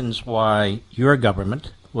reasons why your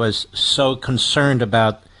government was so concerned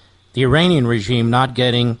about the Iranian regime not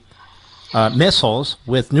getting missiles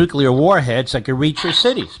with nuclear warheads that could reach your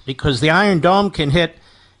cities, because the Iron Dome can hit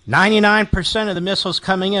 99% of the missiles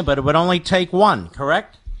coming in, but it would only take one,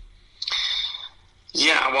 correct?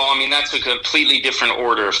 Yeah, well, I mean, that's a completely different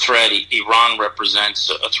order of threat. Iran represents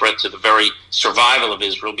a threat to the very survival of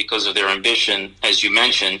Israel because of their ambition, as you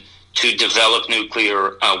mentioned, to develop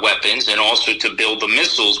nuclear weapons and also to build the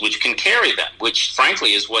missiles which can carry them, which,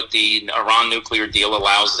 frankly, is what the Iran nuclear deal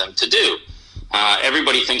allows them to do.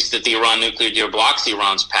 Everybody thinks that the Iran nuclear deal blocks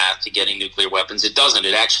Iran's path to getting nuclear weapons. It doesn't.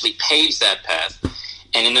 It actually paves that path.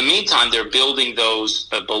 And in the meantime, they're building those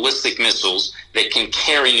ballistic missiles that can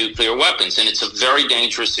carry nuclear weapons. And it's a very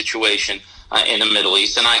dangerous situation in the Middle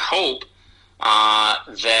East. And I hope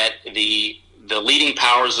that the leading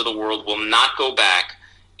powers of the world will not go back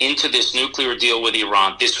into this nuclear deal with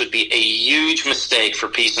Iran. This would be a huge mistake for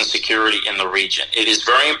peace and security in the region. It is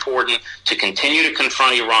very important to continue to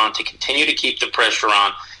confront Iran, to continue to keep the pressure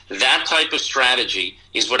on. That type of strategy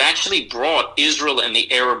is what actually brought Israel and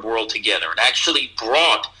the Arab world together. It actually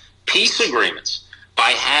brought peace agreements by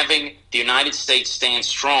having the United States stand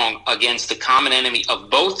strong against the common enemy of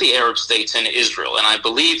both the Arab states and Israel. And I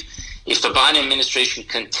believe if the Biden administration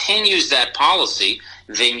continues that policy,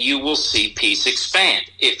 then you will see peace expand.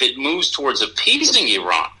 If it moves towards appeasing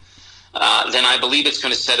Iran, then I believe it's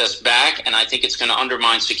going to set us back, and I think it's going to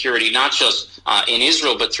undermine security, not just in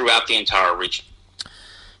Israel, but throughout the entire region.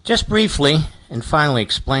 Just briefly, and finally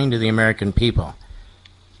explain to the American people,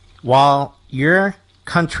 while your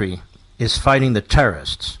country is fighting the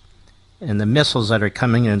terrorists and the missiles that are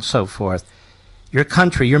coming in and so forth, your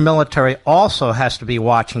country, your military also has to be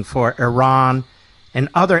watching for Iran and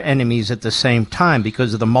other enemies at the same time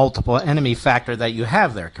because of the multiple enemy factor that you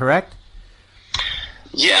have there, correct?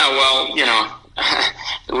 Yeah, well,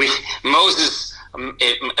 Moses,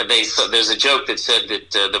 there's a joke that said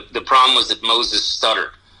that the problem was that Moses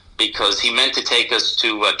stuttered because he meant to take us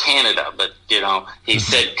to Canada, but, he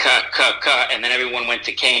said, and then everyone went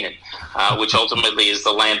to Canaan, which ultimately is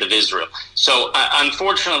the land of Israel. So,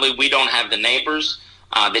 unfortunately, we don't have the neighbors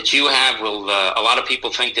that you have. A lot of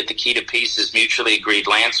people think that the key to peace is mutually agreed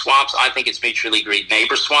land swaps. I think it's mutually agreed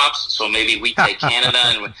neighbor swaps. So maybe we take Canada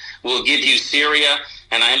and we'll give you Syria.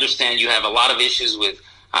 And I understand you have a lot of issues with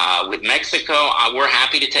Mexico. We're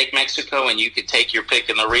happy to take Mexico, and you could take your pick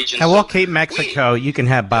in the region. And we'll keep Mexico. You can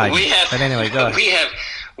have Biden. But anyway, go ahead.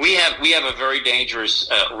 We have a very dangerous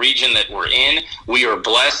region that we're in. We are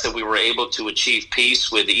blessed that we were able to achieve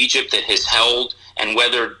peace with Egypt that has held and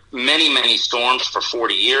weathered many, many storms for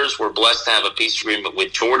 40 years. We're blessed to have a peace agreement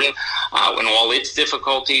with Jordan and all its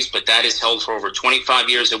difficulties, but that is held for over 25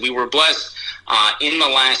 years. And we were blessed in the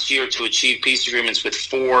last year to achieve peace agreements with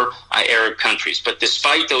 4 Arab countries. But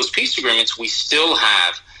despite those peace agreements, we still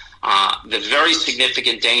have the very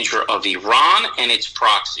significant danger of Iran and its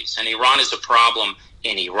proxies. And Iran is a problem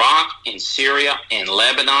in Iraq, in Syria, in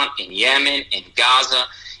Lebanon, in Yemen, in Gaza.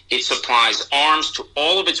 It supplies arms to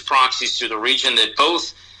all of its proxies to the region that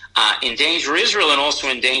both endanger Israel and also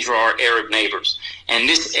endanger our Arab neighbors. And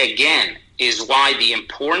this, again, is why the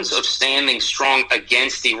importance of standing strong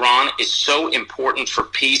against Iran is so important for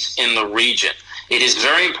peace in the region. It is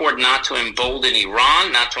very important not to embolden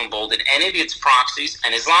Iran, not to embolden any of its proxies,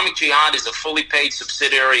 and Islamic Jihad is a fully paid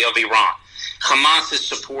subsidiary of Iran. Hamas is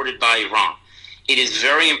supported by Iran. It is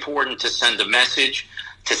very important to send a message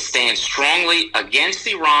to stand strongly against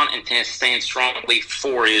Iran and to stand strongly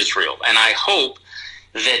for Israel. And I hope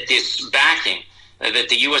that this backing that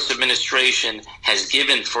the U.S. administration has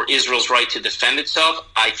given for Israel's right to defend itself,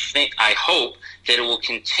 I hope that it will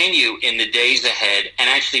continue in the days ahead and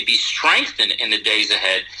actually be strengthened in the days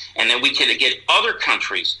ahead, and that we can get other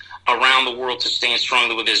countries around the world to stand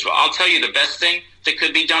strongly with Israel. I'll tell you the best thing that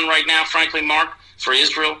could be done right now, frankly, Mark, for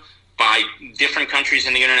Israel by different countries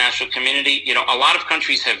in the international community. A lot of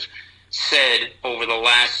countries have said over the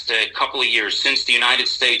last couple of years, since the United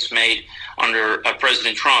States under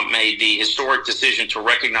President Trump made the historic decision to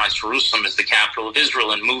recognize Jerusalem as the capital of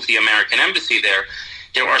Israel and move the American embassy there,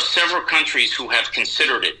 there are several countries who have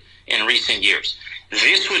considered it in recent years.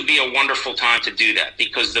 This would be a wonderful time to do that,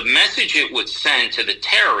 because the message it would send to the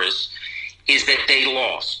terrorists is that they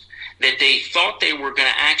lost, that they thought they were going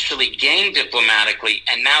to actually gain diplomatically,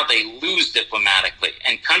 and now they lose diplomatically.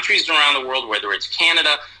 And countries around the world, whether it's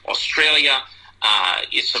Canada, Australia,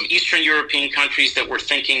 some Eastern European countries that were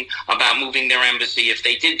thinking about moving their embassy, if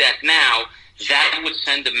they did that now, that would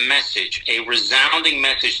send a message, a resounding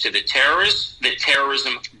message to the terrorists that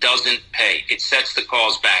terrorism doesn't pay. It sets the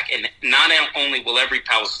cause back. And not only will every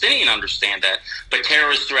Palestinian understand that, but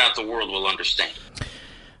terrorists throughout the world will understand it.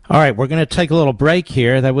 All right, we're going to take a little break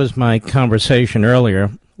here. That was my conversation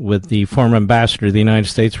earlier with the former ambassador of the United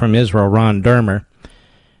States from Israel, Ron Dermer,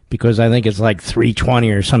 because I think it's like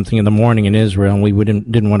 3:20 or something in the morning in Israel, and we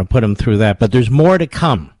didn't want to put him through that. But there's more to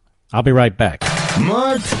come. I'll be right back.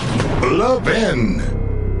 Mark Levin.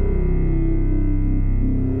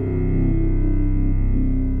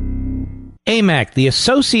 AMAC, the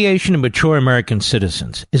Association of Mature American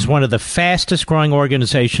Citizens, is one of the fastest growing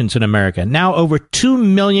organizations in America. Now over 2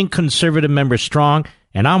 million conservative members strong,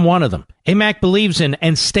 and I'm one of them. AMAC believes in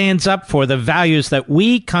and stands up for the values that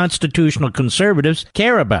we constitutional conservatives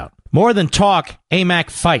care about. More than talk, AMAC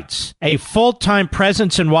fights. A full-time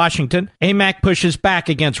presence in Washington, AMAC pushes back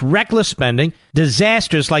against reckless spending,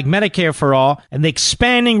 disasters like Medicare for All, and the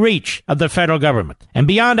expanding reach of the federal government. And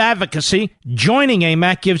beyond advocacy, joining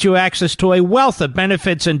AMAC gives you access to a wealth of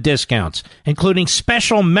benefits and discounts, including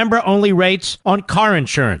special member-only rates on car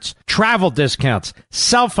insurance, travel discounts,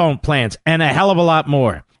 cell phone plans, and a hell of a lot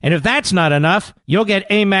more. And if that's not enough, you'll get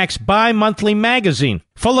AMAC's bi-monthly magazine,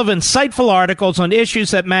 full of insightful articles on issues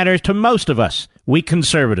that matter to most of us, we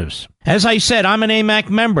conservatives. As I said, I'm an AMAC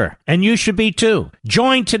member, and you should be too.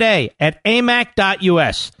 Join today at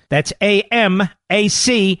amac.us. That's AMAC.us.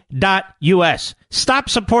 Stop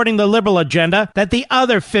supporting the liberal agenda that the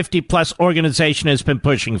other 50-plus organization has been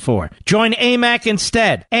pushing for. Join AMAC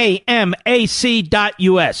instead. AMAC.us.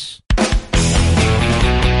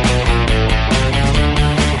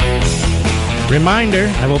 Reminder,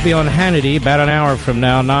 I will be on Hannity about an hour from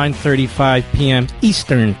now, 9:35 p.m.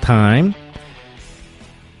 Eastern Time.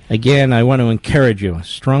 Again, I want to encourage you, as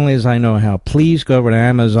strongly as I know how, please go over to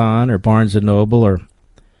Amazon or Barnes & Noble or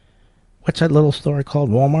what's that little store called,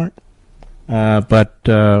 Walmart? But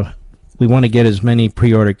we want to get as many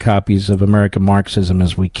pre-ordered copies of American Marxism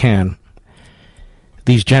as we can.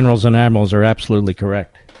 These generals and admirals are absolutely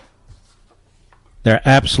correct. They're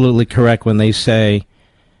absolutely correct when they say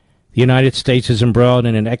the United States is embroiled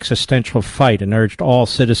in an existential fight and urged all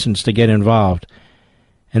citizens to get involved.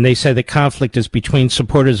 And they say the conflict is between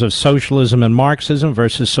supporters of socialism and Marxism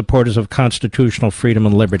versus supporters of constitutional freedom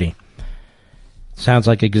and liberty. Sounds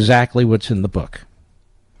like exactly what's in the book.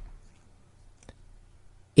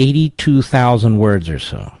 82,000 words or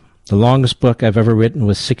so. The longest book I've ever written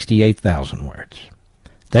was 68,000 words.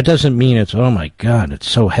 That doesn't mean it's, oh my God, it's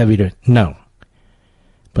so heavy to... No.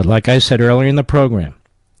 But like I said earlier in the program,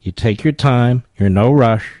 you take your time, you're in no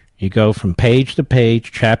rush, you go from page to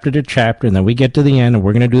page, chapter to chapter, and then we get to the end, and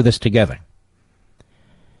we're going to do this together.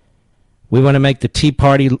 We want to make the Tea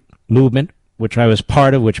Party movement, which I was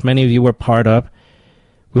part of, which many of you were part of,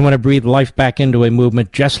 we want to breathe life back into a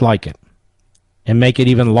movement just like it, and make it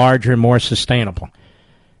even larger and more sustainable.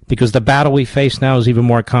 Because the battle we face now is even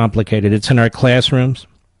more complicated. It's in our classrooms,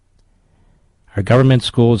 our government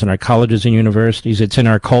schools, and our colleges and universities. It's in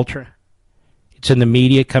our culture. It's in the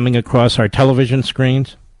media coming across our television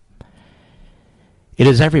screens. It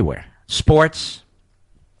is everywhere. Sports.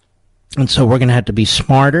 And so we're going to have to be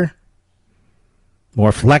smarter,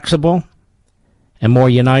 more flexible, and more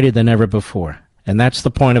united than ever before. And that's the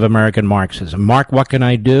point of American Marxism. Mark, what can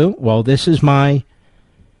I do? Well, this is my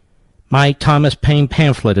Thomas Paine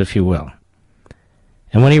pamphlet, if you will.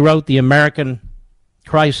 And when he wrote The American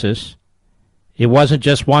Crisis, it wasn't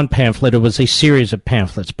just one pamphlet, it was a series of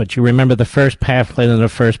pamphlets. But you remember the first pamphlet and the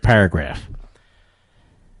first paragraph.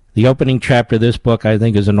 The opening chapter of this book, I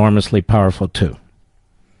think, is enormously powerful, too.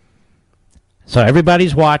 So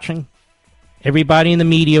everybody's watching. Everybody in the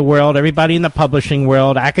media world, everybody in the publishing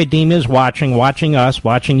world, academia is watching us,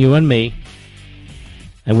 watching you and me.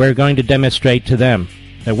 And we're going to demonstrate to them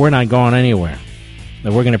that we're not going anywhere.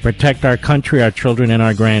 That we're going to protect our country, our children, and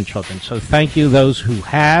our grandchildren. So thank you those who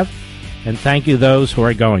have, and thank you those who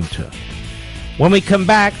are going to. When we come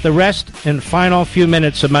back, the rest and final few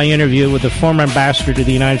minutes of my interview with the former ambassador to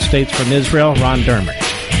the United States from Israel, Ron Dermer.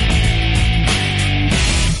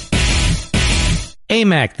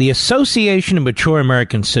 AMAC, the Association of Mature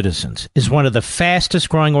American Citizens, is one of the fastest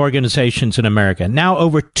growing organizations in America. Now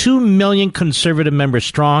over 2 million conservative members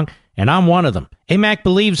strong, and I'm one of them. AMAC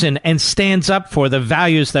believes in and stands up for the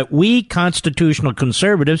values that we constitutional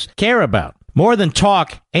conservatives care about. More than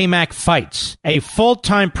talk, AMAC fights. A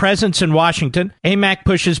full-time presence in Washington, AMAC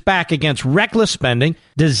pushes back against reckless spending,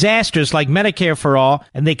 disasters like Medicare for All,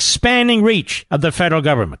 and the expanding reach of the federal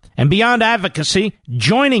government. And beyond advocacy,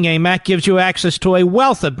 joining AMAC gives you access to a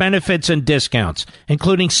wealth of benefits and discounts,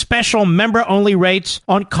 including special member-only rates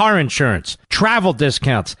on car insurance, travel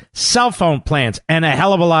discounts, cell phone plans, and a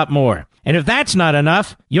hell of a lot more. And if that's not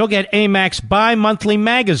enough, you'll get AMAC's bi-monthly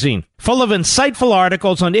magazine, full of insightful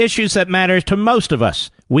articles on issues that matter to most of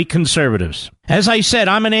us, we conservatives. As I said,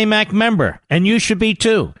 I'm an AMAC member, and you should be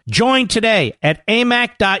too. Join today at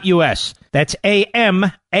amac.us. That's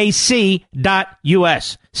AMAC.us.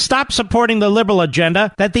 Stop supporting the liberal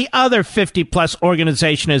agenda that the other 50-plus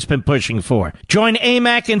organization has been pushing for. Join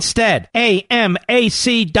AMAC instead. AMAC.us.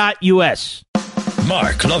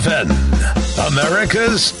 Mark Levin,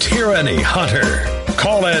 America's Tyranny Hunter.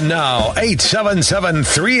 Call in now,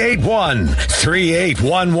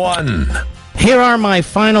 877-381-3811. Here are my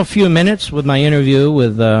final few minutes with my interview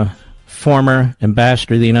with former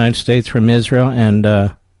ambassador of the United States from Israel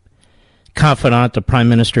and confidant of Prime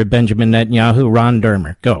Minister Benjamin Netanyahu, Ron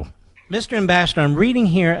Dermer. Go. Mr. Ambassador, I'm reading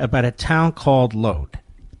here about a town called Lod,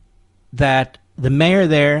 that the mayor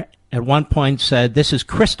there at one point said, this is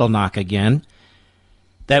Kristallnacht again,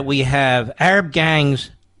 that we have Arab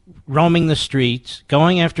gangs roaming the streets,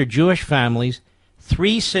 going after Jewish families.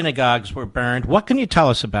 3 synagogues were burned. What can you tell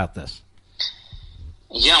us about this?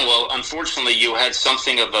 Yeah, well, unfortunately, you had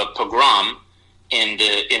something of a pogrom in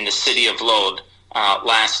the city of Lod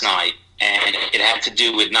last night, and it had to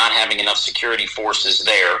do with not having enough security forces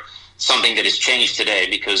there, something that has changed today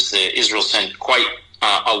because Israel sent quite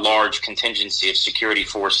a large contingency of security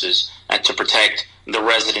forces to protect the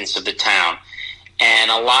residents of the town.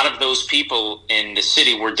 And a lot of those people in the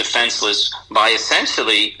city were defenseless by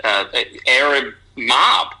essentially an Arab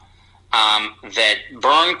mob that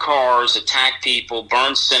burned cars, attacked people,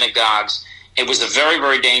 burned synagogues. It was a very,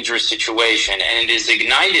 very dangerous situation, and it has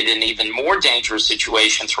ignited an even more dangerous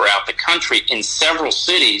situation throughout the country in several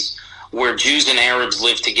cities where Jews and Arabs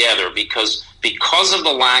live together because of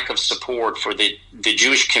the lack of support for the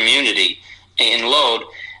Jewish community in Lod.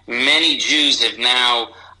 Many Jews have now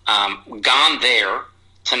gone there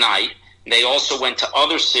tonight. They also went to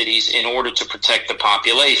other cities in order to protect the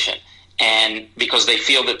population, and because they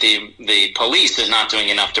feel that the police is not doing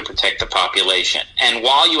enough to protect the population. And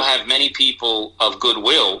while you have many people of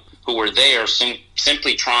goodwill who are there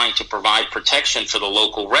simply trying to provide protection for the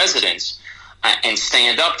local residents and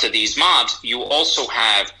stand up to these mobs, you also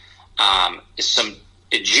have some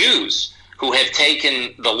Jews who have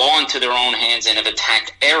taken the law into their own hands and have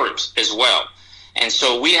attacked Arabs as well. And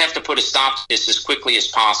so we have to put a stop to this as quickly as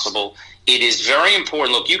possible. It is very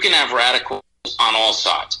important. Look, you can have radicals on all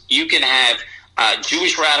sides. You can have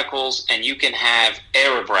Jewish radicals and you can have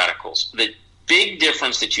Arab radicals. The big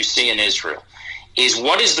difference that you see in Israel is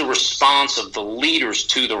what is the response of the leaders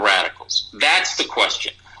to the radicals? That's the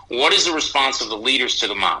question. What is the response of the leaders to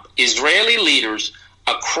the mob? Israeli leaders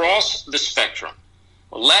across the spectrum,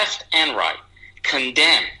 left and right,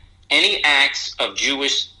 condemn any acts of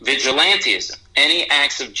Jewish vigilantism, any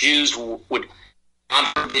acts of Jews who would,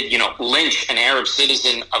 lynch an Arab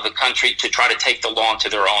citizen of the country to try to take the law into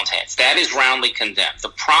their own hands. That is roundly condemned. The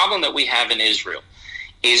problem that we have in Israel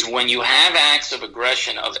is when you have acts of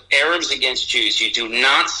aggression of Arabs against Jews, you do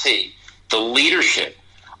not see the leadership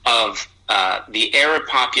of the Arab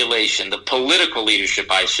population, the political leadership,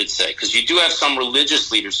 I should say, because you do have some religious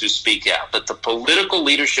leaders who speak out, but the political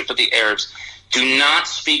leadership of the Arabs do not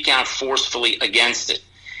speak out forcefully against it.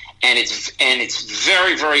 And it's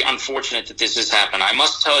very, very unfortunate that this has happened. I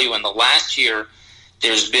must tell you, in the last year,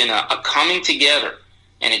 there's been a coming together,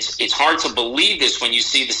 and it's hard to believe this when you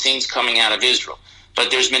see the scenes coming out of Israel,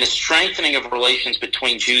 but there's been a strengthening of relations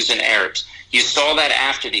between Jews and Arabs. You saw that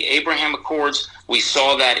after the Abraham Accords. We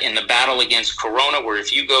saw that in the battle against Corona, where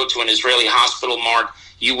if you go to an Israeli hospital, Mark,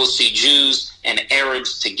 you will see Jews and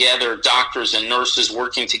Arabs together, doctors and nurses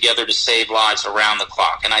working together to save lives around the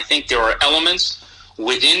clock. And I think there are elements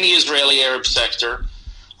within the Israeli-Arab sector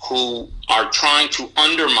who are trying to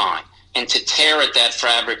undermine and to tear at that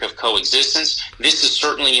fabric of coexistence. This is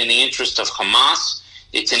certainly in the interest of Hamas.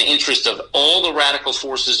 It's in interest of all the radical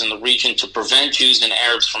forces in the region to prevent Jews and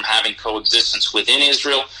Arabs from having coexistence within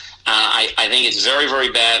Israel. I think it's very,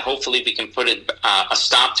 very bad. Hopefully we can put a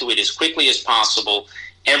stop to it as quickly as possible.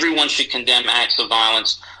 Everyone should condemn acts of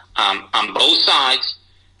violence on both sides.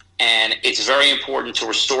 And it's very important to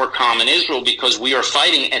restore calm in Israel because we are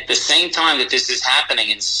fighting at the same time that this is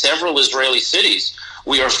happening in several Israeli cities.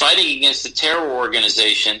 We are fighting against the terror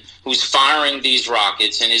organization who's firing these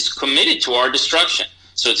rockets and is committed to our destruction.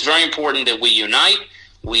 So it's very important that we unite.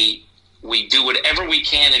 We do whatever we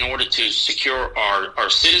can in order to secure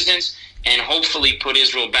our citizens and hopefully put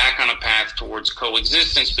Israel back on a path towards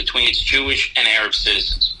coexistence between its Jewish and Arab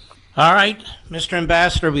citizens. All right, Mr.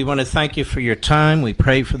 Ambassador, we want to thank you for your time. We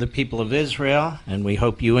pray for the people of Israel, and we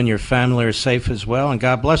hope you and your family are safe as well, and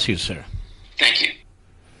God bless you, sir. Thank you.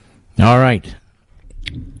 All right.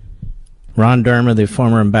 Ron Dermer, the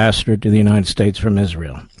former ambassador to the United States from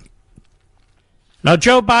Israel. Now,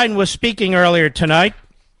 Joe Biden was speaking earlier tonight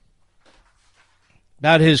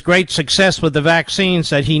about his great success with the vaccines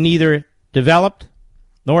that he neither developed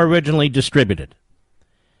nor originally distributed.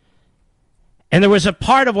 And there was a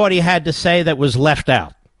part of what he had to say that was left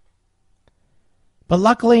out. But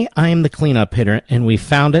luckily, I am the cleanup hitter, and we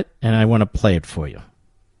found it, and I want to play it for you.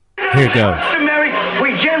 Here it goes. Mr. Merrick,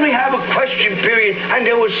 we generally have a question period, and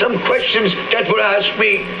there were some questions that were asked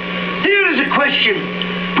me. Here is a question.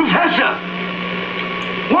 Professor,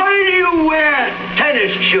 why do you wear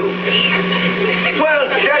tennis shoes? Well,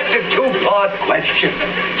 that's a two-part question.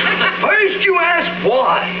 First, you ask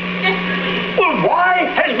why. Well, why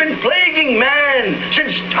has been plaguing man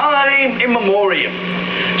since time immemorial?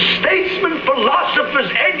 Statesmen, philosophers,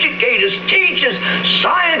 educators, teachers,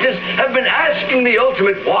 scientists have been asking the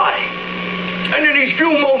ultimate why. And in these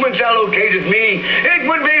few moments allocated me, it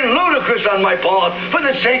would be ludicrous on my part, for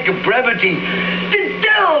the sake of brevity, to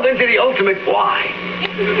delve into the ultimate why.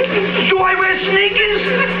 Do I wear sneakers?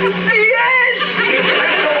 Yes! And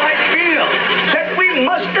so I feel that we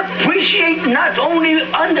must appreciate not only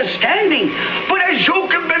understanding, but as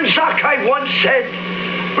Joachim Ben Zakkai once said,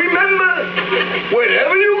 remember,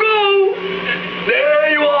 wherever you go,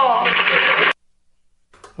 there you are.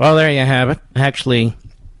 Well, there you have it. Actually,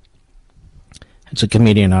 it's a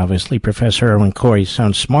comedian, obviously. Professor Erwin Corey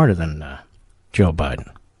sounds smarter than Joe Biden.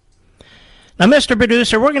 Now, Mr.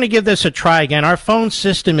 Producer, we're going to give this a try again. Our phone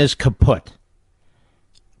system is kaput.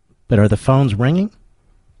 But are the phones ringing?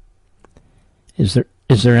 Is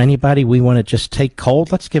there anybody we want to just take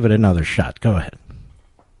cold? Let's give it another shot. Go ahead.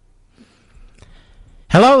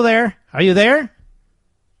 Hello there. Are you there?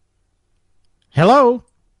 Hello?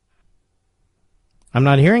 I'm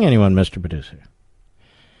not hearing anyone, Mr. Producer.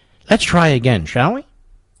 Let's try again, shall we?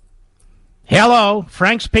 Hello,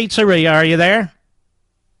 Frank's Pizzeria. Are you there?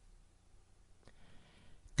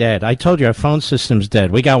 Dead. I told you our phone system's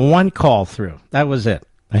dead. We got one call through. That was it.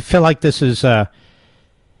 I feel like this is the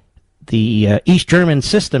East German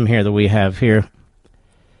system here that we have here,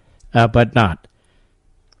 but not.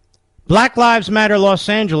 Black Lives Matter Los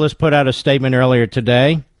Angeles put out a statement earlier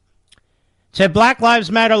today. It said, Black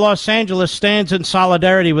Lives Matter Los Angeles stands in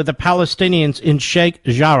solidarity with the Palestinians in Sheikh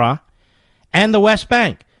Jarrah and the West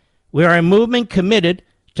Bank. We are a movement committed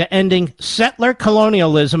to ending settler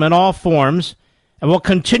colonialism in all forms and will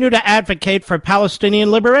continue to advocate for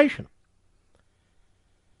Palestinian liberation.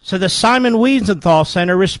 So the Simon Wiesenthal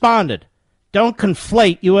Center responded, don't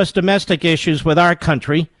conflate U.S. domestic issues with our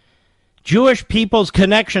country. Jewish people's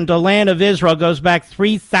connection to land of Israel goes back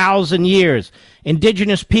 3,000 years.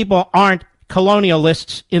 Indigenous people aren't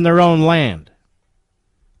colonialists in their own land.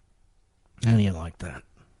 How do you like that?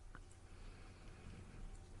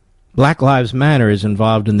 Black Lives Matter is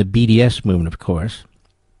involved in the BDS movement, of course.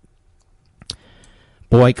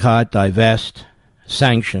 Boycott, divest,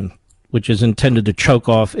 sanction, which is intended to choke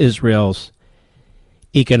off Israel's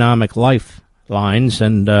economic lifelines,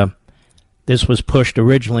 and this was pushed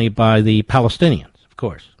originally by the Palestinians, of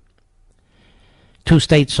course.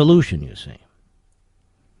 Two-state solution, you see.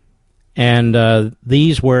 And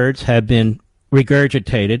these words have been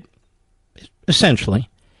regurgitated, essentially,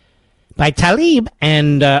 by Tlaib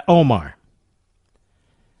and Omar.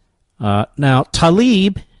 Now,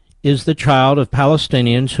 Tlaib is the child of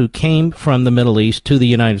Palestinians who came from the Middle East to the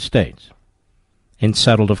United States and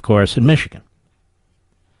settled, of course, in Michigan.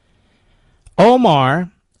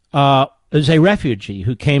 Omar is a refugee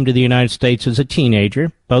who came to the United States as a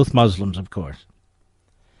teenager, both Muslims, of course.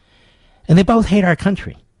 And they both hate our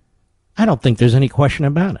country. I don't think there's any question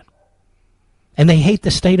about it. And they hate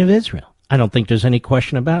the state of Israel. I don't think there's any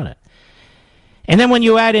question about it. And then when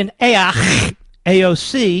you add in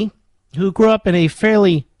AOC, who grew up in a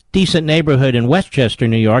fairly decent neighborhood in Westchester,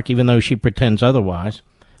 New York, even though she pretends otherwise.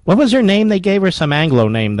 What was her name? They gave her some Anglo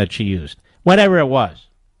name that she used. Whatever it was.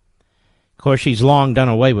 Of course, she's long done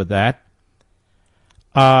away with that.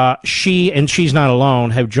 She, and she's not alone,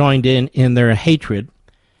 have joined in their hatred.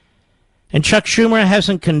 And Chuck Schumer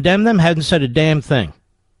hasn't condemned them, hasn't said a damn thing.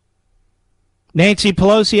 Nancy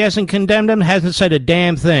Pelosi hasn't condemned them, hasn't said a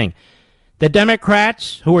damn thing. The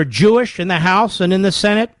Democrats, who are Jewish in the House and in the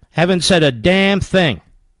Senate, haven't said a damn thing.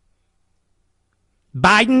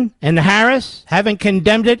 Biden and Harris haven't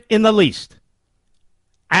condemned it in the least.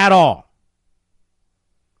 At all.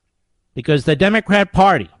 Because the Democrat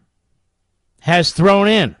Party has thrown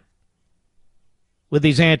in with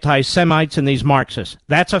these anti-Semites and these Marxists.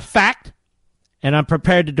 That's a fact, and I'm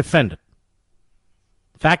prepared to defend it.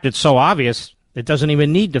 In fact, it's so obvious, it doesn't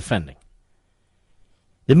even need defending.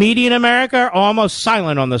 The media in America are almost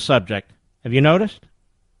silent on the subject. Have you noticed?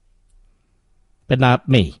 But not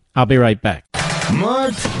me. I'll be right back.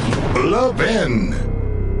 Mark Levin.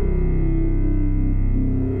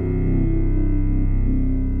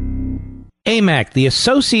 AMAC, the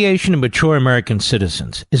Association of Mature American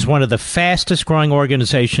Citizens, is one of the fastest growing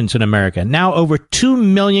organizations in America, now over 2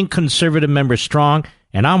 million conservative members strong,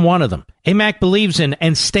 and I'm one of them. AMAC believes in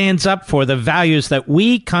and stands up for the values that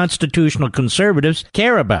we constitutional conservatives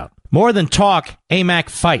care about. More than talk, AMAC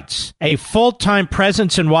fights. A full-time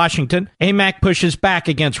presence in Washington, AMAC pushes back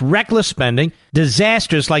against reckless spending,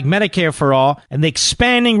 disasters like Medicare for All, and the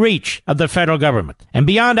expanding reach of the federal government. And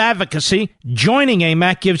beyond advocacy, joining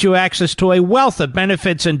AMAC gives you access to a wealth of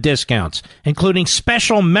benefits and discounts, including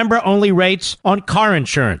special member-only rates on car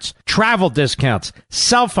insurance, travel discounts,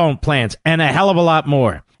 cell phone plans, and a hell of a lot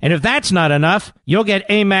more. And if that's not enough, you'll get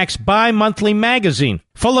AMAC's bi-monthly magazine,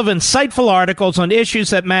 full of insightful articles on issues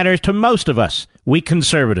that matter to most of us, we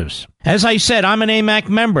conservatives. As I said, I'm an AMAC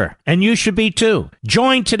member, and you should be too.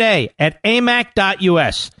 Join today at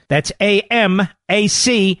amac.us. That's AMAC.us.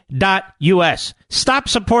 Stop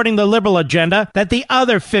supporting the liberal agenda that the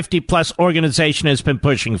other 50-plus organization has been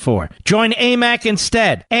pushing for. Join AMAC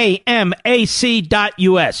instead. AMAC.us.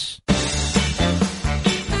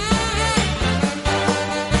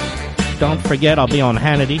 Don't forget, I'll be on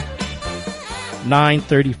Hannity,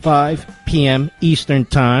 9:35 p.m. Eastern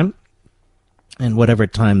Time, and whatever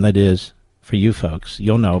time that is for you folks,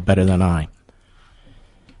 you'll know better than I.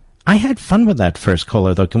 I had fun with that first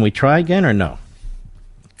caller, though. Can we try again or no?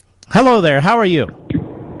 Hello there. How are you?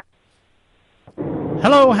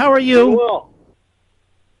 Hello, how are you? Well,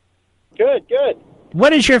 good.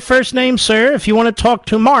 What is your first name, sir, if you want to talk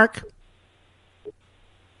to Mark?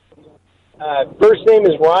 First name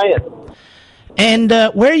is Ryan. And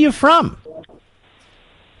where are you from?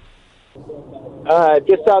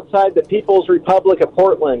 Just outside the People's Republic of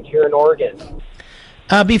Portland here in Oregon.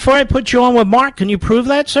 Before I put you on with Mark, can you prove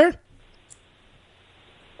that, sir?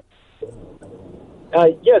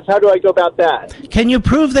 Yes, how do I go about that? Can you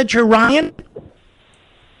prove that you're Ryan?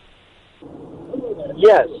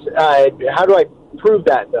 Yes. How do I prove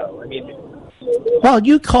that, though? I mean, well,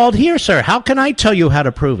 you called here, sir. How can I tell you how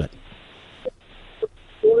to prove it?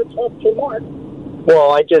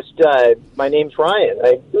 Well, my name's Ryan.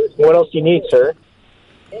 What else do you need, sir?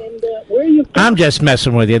 And where are you from? I'm just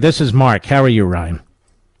messing with you. This is Mark. How are you, Ryan?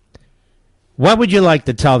 What would you like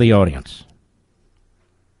to tell the audience?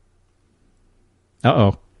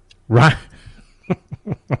 Uh-oh. Ryan.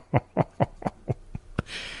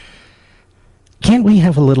 Can't we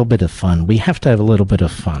have a little bit of fun? We have to have a little bit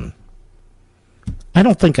of fun. I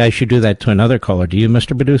don't think I should do that to another caller. Do you,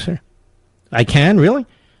 Mr. Producer? I can? Really?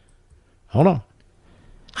 Hold on.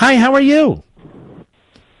 Hi, how are you?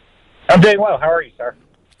 I'm doing well. How are you, sir?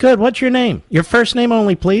 Good. What's your name? Your first name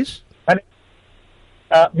only, please.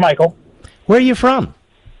 Michael. Where are you from?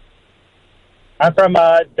 I'm from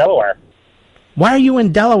Delaware. Why are you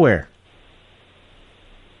in Delaware?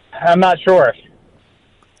 I'm not sure.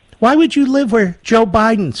 Why would you live where Joe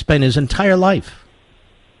Biden spent his entire life?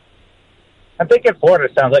 I'm thinking Florida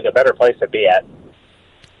sounds like a better place to be at.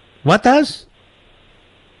 What does?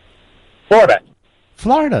 Florida.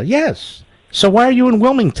 Florida, yes. So why are you in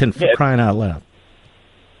Wilmington, for crying out loud?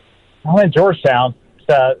 I'm in Georgetown,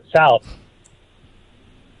 south.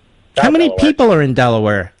 How many people are in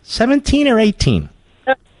Delaware? 17 or 18?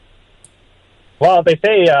 Well, they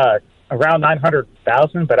say around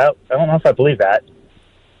 900,000, but I don't know if I believe that.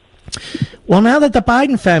 Well, now that the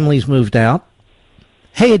Biden family's moved out,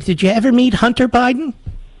 hey, did you ever meet Hunter Biden?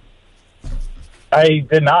 I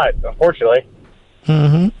did not, unfortunately.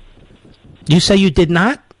 Mm-hmm. You say you did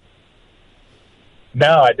not?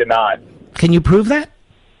 No, I did not. Can you prove that?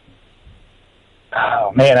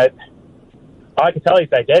 Oh, man. All I can tell you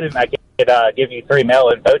is I didn't. I could give you 3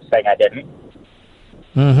 mail-in votes saying I didn't.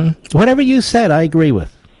 Mm-hmm. Whatever you said, I agree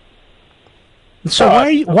with. So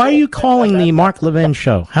why are you calling the Mark Levin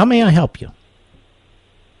Show? How may I help you?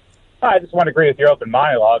 I just want to agree with your open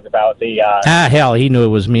monologue about the... hell, he knew it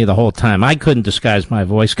was me the whole time. I couldn't disguise my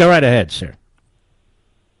voice. Go right ahead, sir.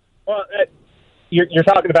 Well, you're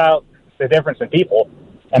talking about the difference in people,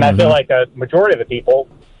 and I feel like the majority of the people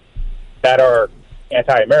that are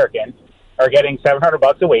anti-American are getting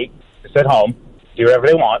 $700 a week to sit home, do whatever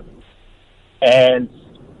they want, and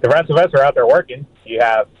the rest of us are out there working. You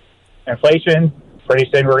have inflation. Pretty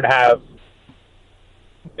soon we're going to have...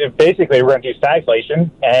 Basically, we're going to do stagflation,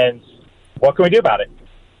 and what can we do about it?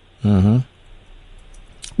 Mm-hmm.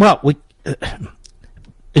 Well,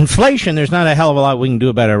 inflation, there's not a hell of a lot we can do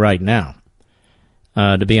about it right now,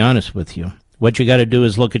 to be honest with you. What you got to do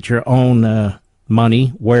is look at your own money,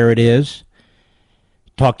 where it is,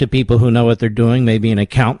 talk to people who know what they're doing, maybe an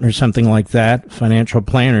accountant or something like that, financial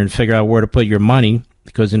planner, and figure out where to put your money,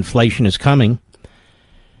 because inflation is coming.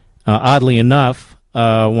 Oddly enough,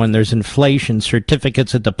 when there's inflation,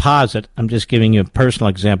 certificates of deposit, I'm just giving you a personal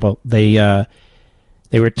example, they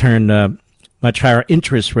return much higher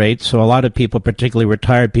interest rates, so a lot of people, particularly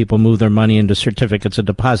retired people, move their money into certificates of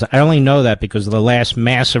deposit. I only know that because of the last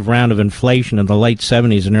massive round of inflation in the late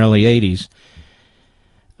 70s and early 80s.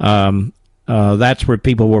 That's where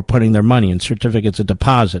people were putting their money in certificates of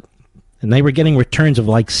deposit. And they were getting returns of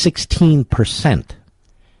like 16%.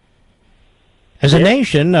 As a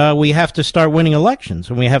nation, we have to start winning elections,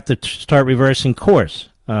 and we have to start reversing course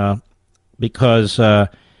because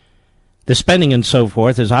the spending and so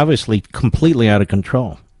forth is obviously completely out of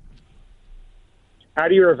control. How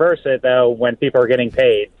do you reverse it, though, when people are getting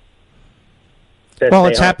paid? Well,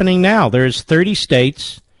 it's happening now. There's 30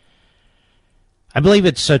 states. I believe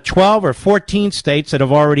it's 12 or 14 states that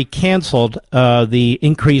have already canceled the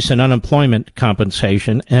increase in unemployment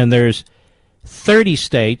compensation, and there's 30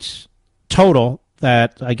 states total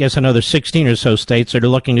that I guess another 16 or so states that are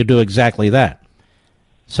looking to do exactly that.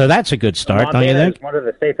 So that's a good start, don't you think? One of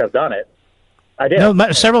the states have done it. I did.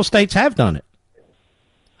 No, several states have done it.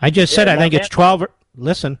 I just said I think it's 12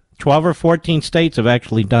 or 14 states have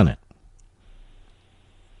actually done it.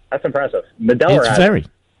 That's impressive. Delaware It's very.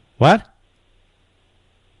 What?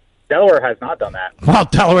 Delaware has not done that. Well,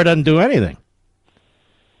 Delaware doesn't do anything.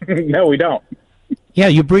 No, we don't. Yeah,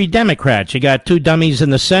 you breed Democrats. You got 2 dummies in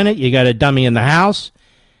the Senate. You got a dummy in the House.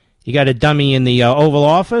 You got a dummy in the Oval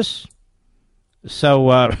Office. So,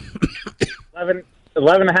 11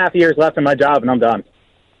 and a half years left in my job, and I'm done.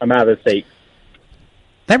 I'm out of the state.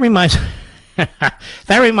 That reminds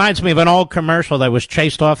me of an old commercial that was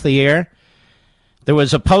chased off the air. There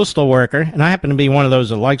was a postal worker, and I happen to be one of those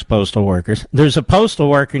that likes postal workers. There's a postal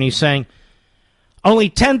worker, and he's saying, only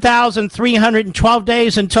 10,312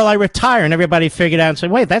 days until I retire. And everybody figured out and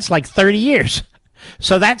said, wait, that's like 30 years.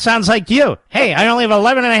 So that sounds like you. Hey, I only have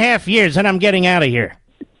 11 and a half years, and I'm getting out of here.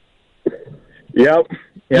 Yep.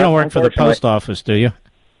 You don't work for the post office, do you?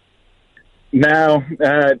 No.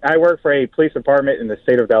 I work for a police department in the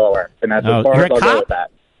state of Delaware, and that's as far as I'll go with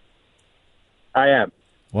that. I am.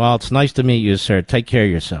 Well, it's nice to meet you, sir. Take care of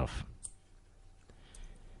yourself.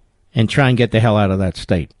 And try and get the hell out of that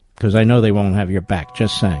state, because I know they won't have your back.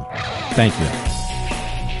 Just saying. Thank you.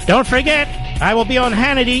 Don't forget, I will be on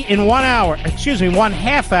Hannity in 1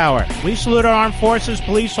 half hour. We salute our armed forces,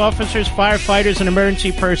 police officers, firefighters, and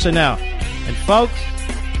emergency personnel. And folks,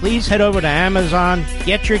 please head over to Amazon,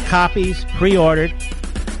 get your copies pre-ordered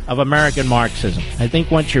of American Marxism. I think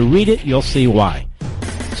once you read it, you'll see why.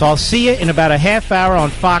 So I'll see you in about a half hour on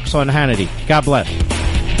Fox on Hannity. God bless.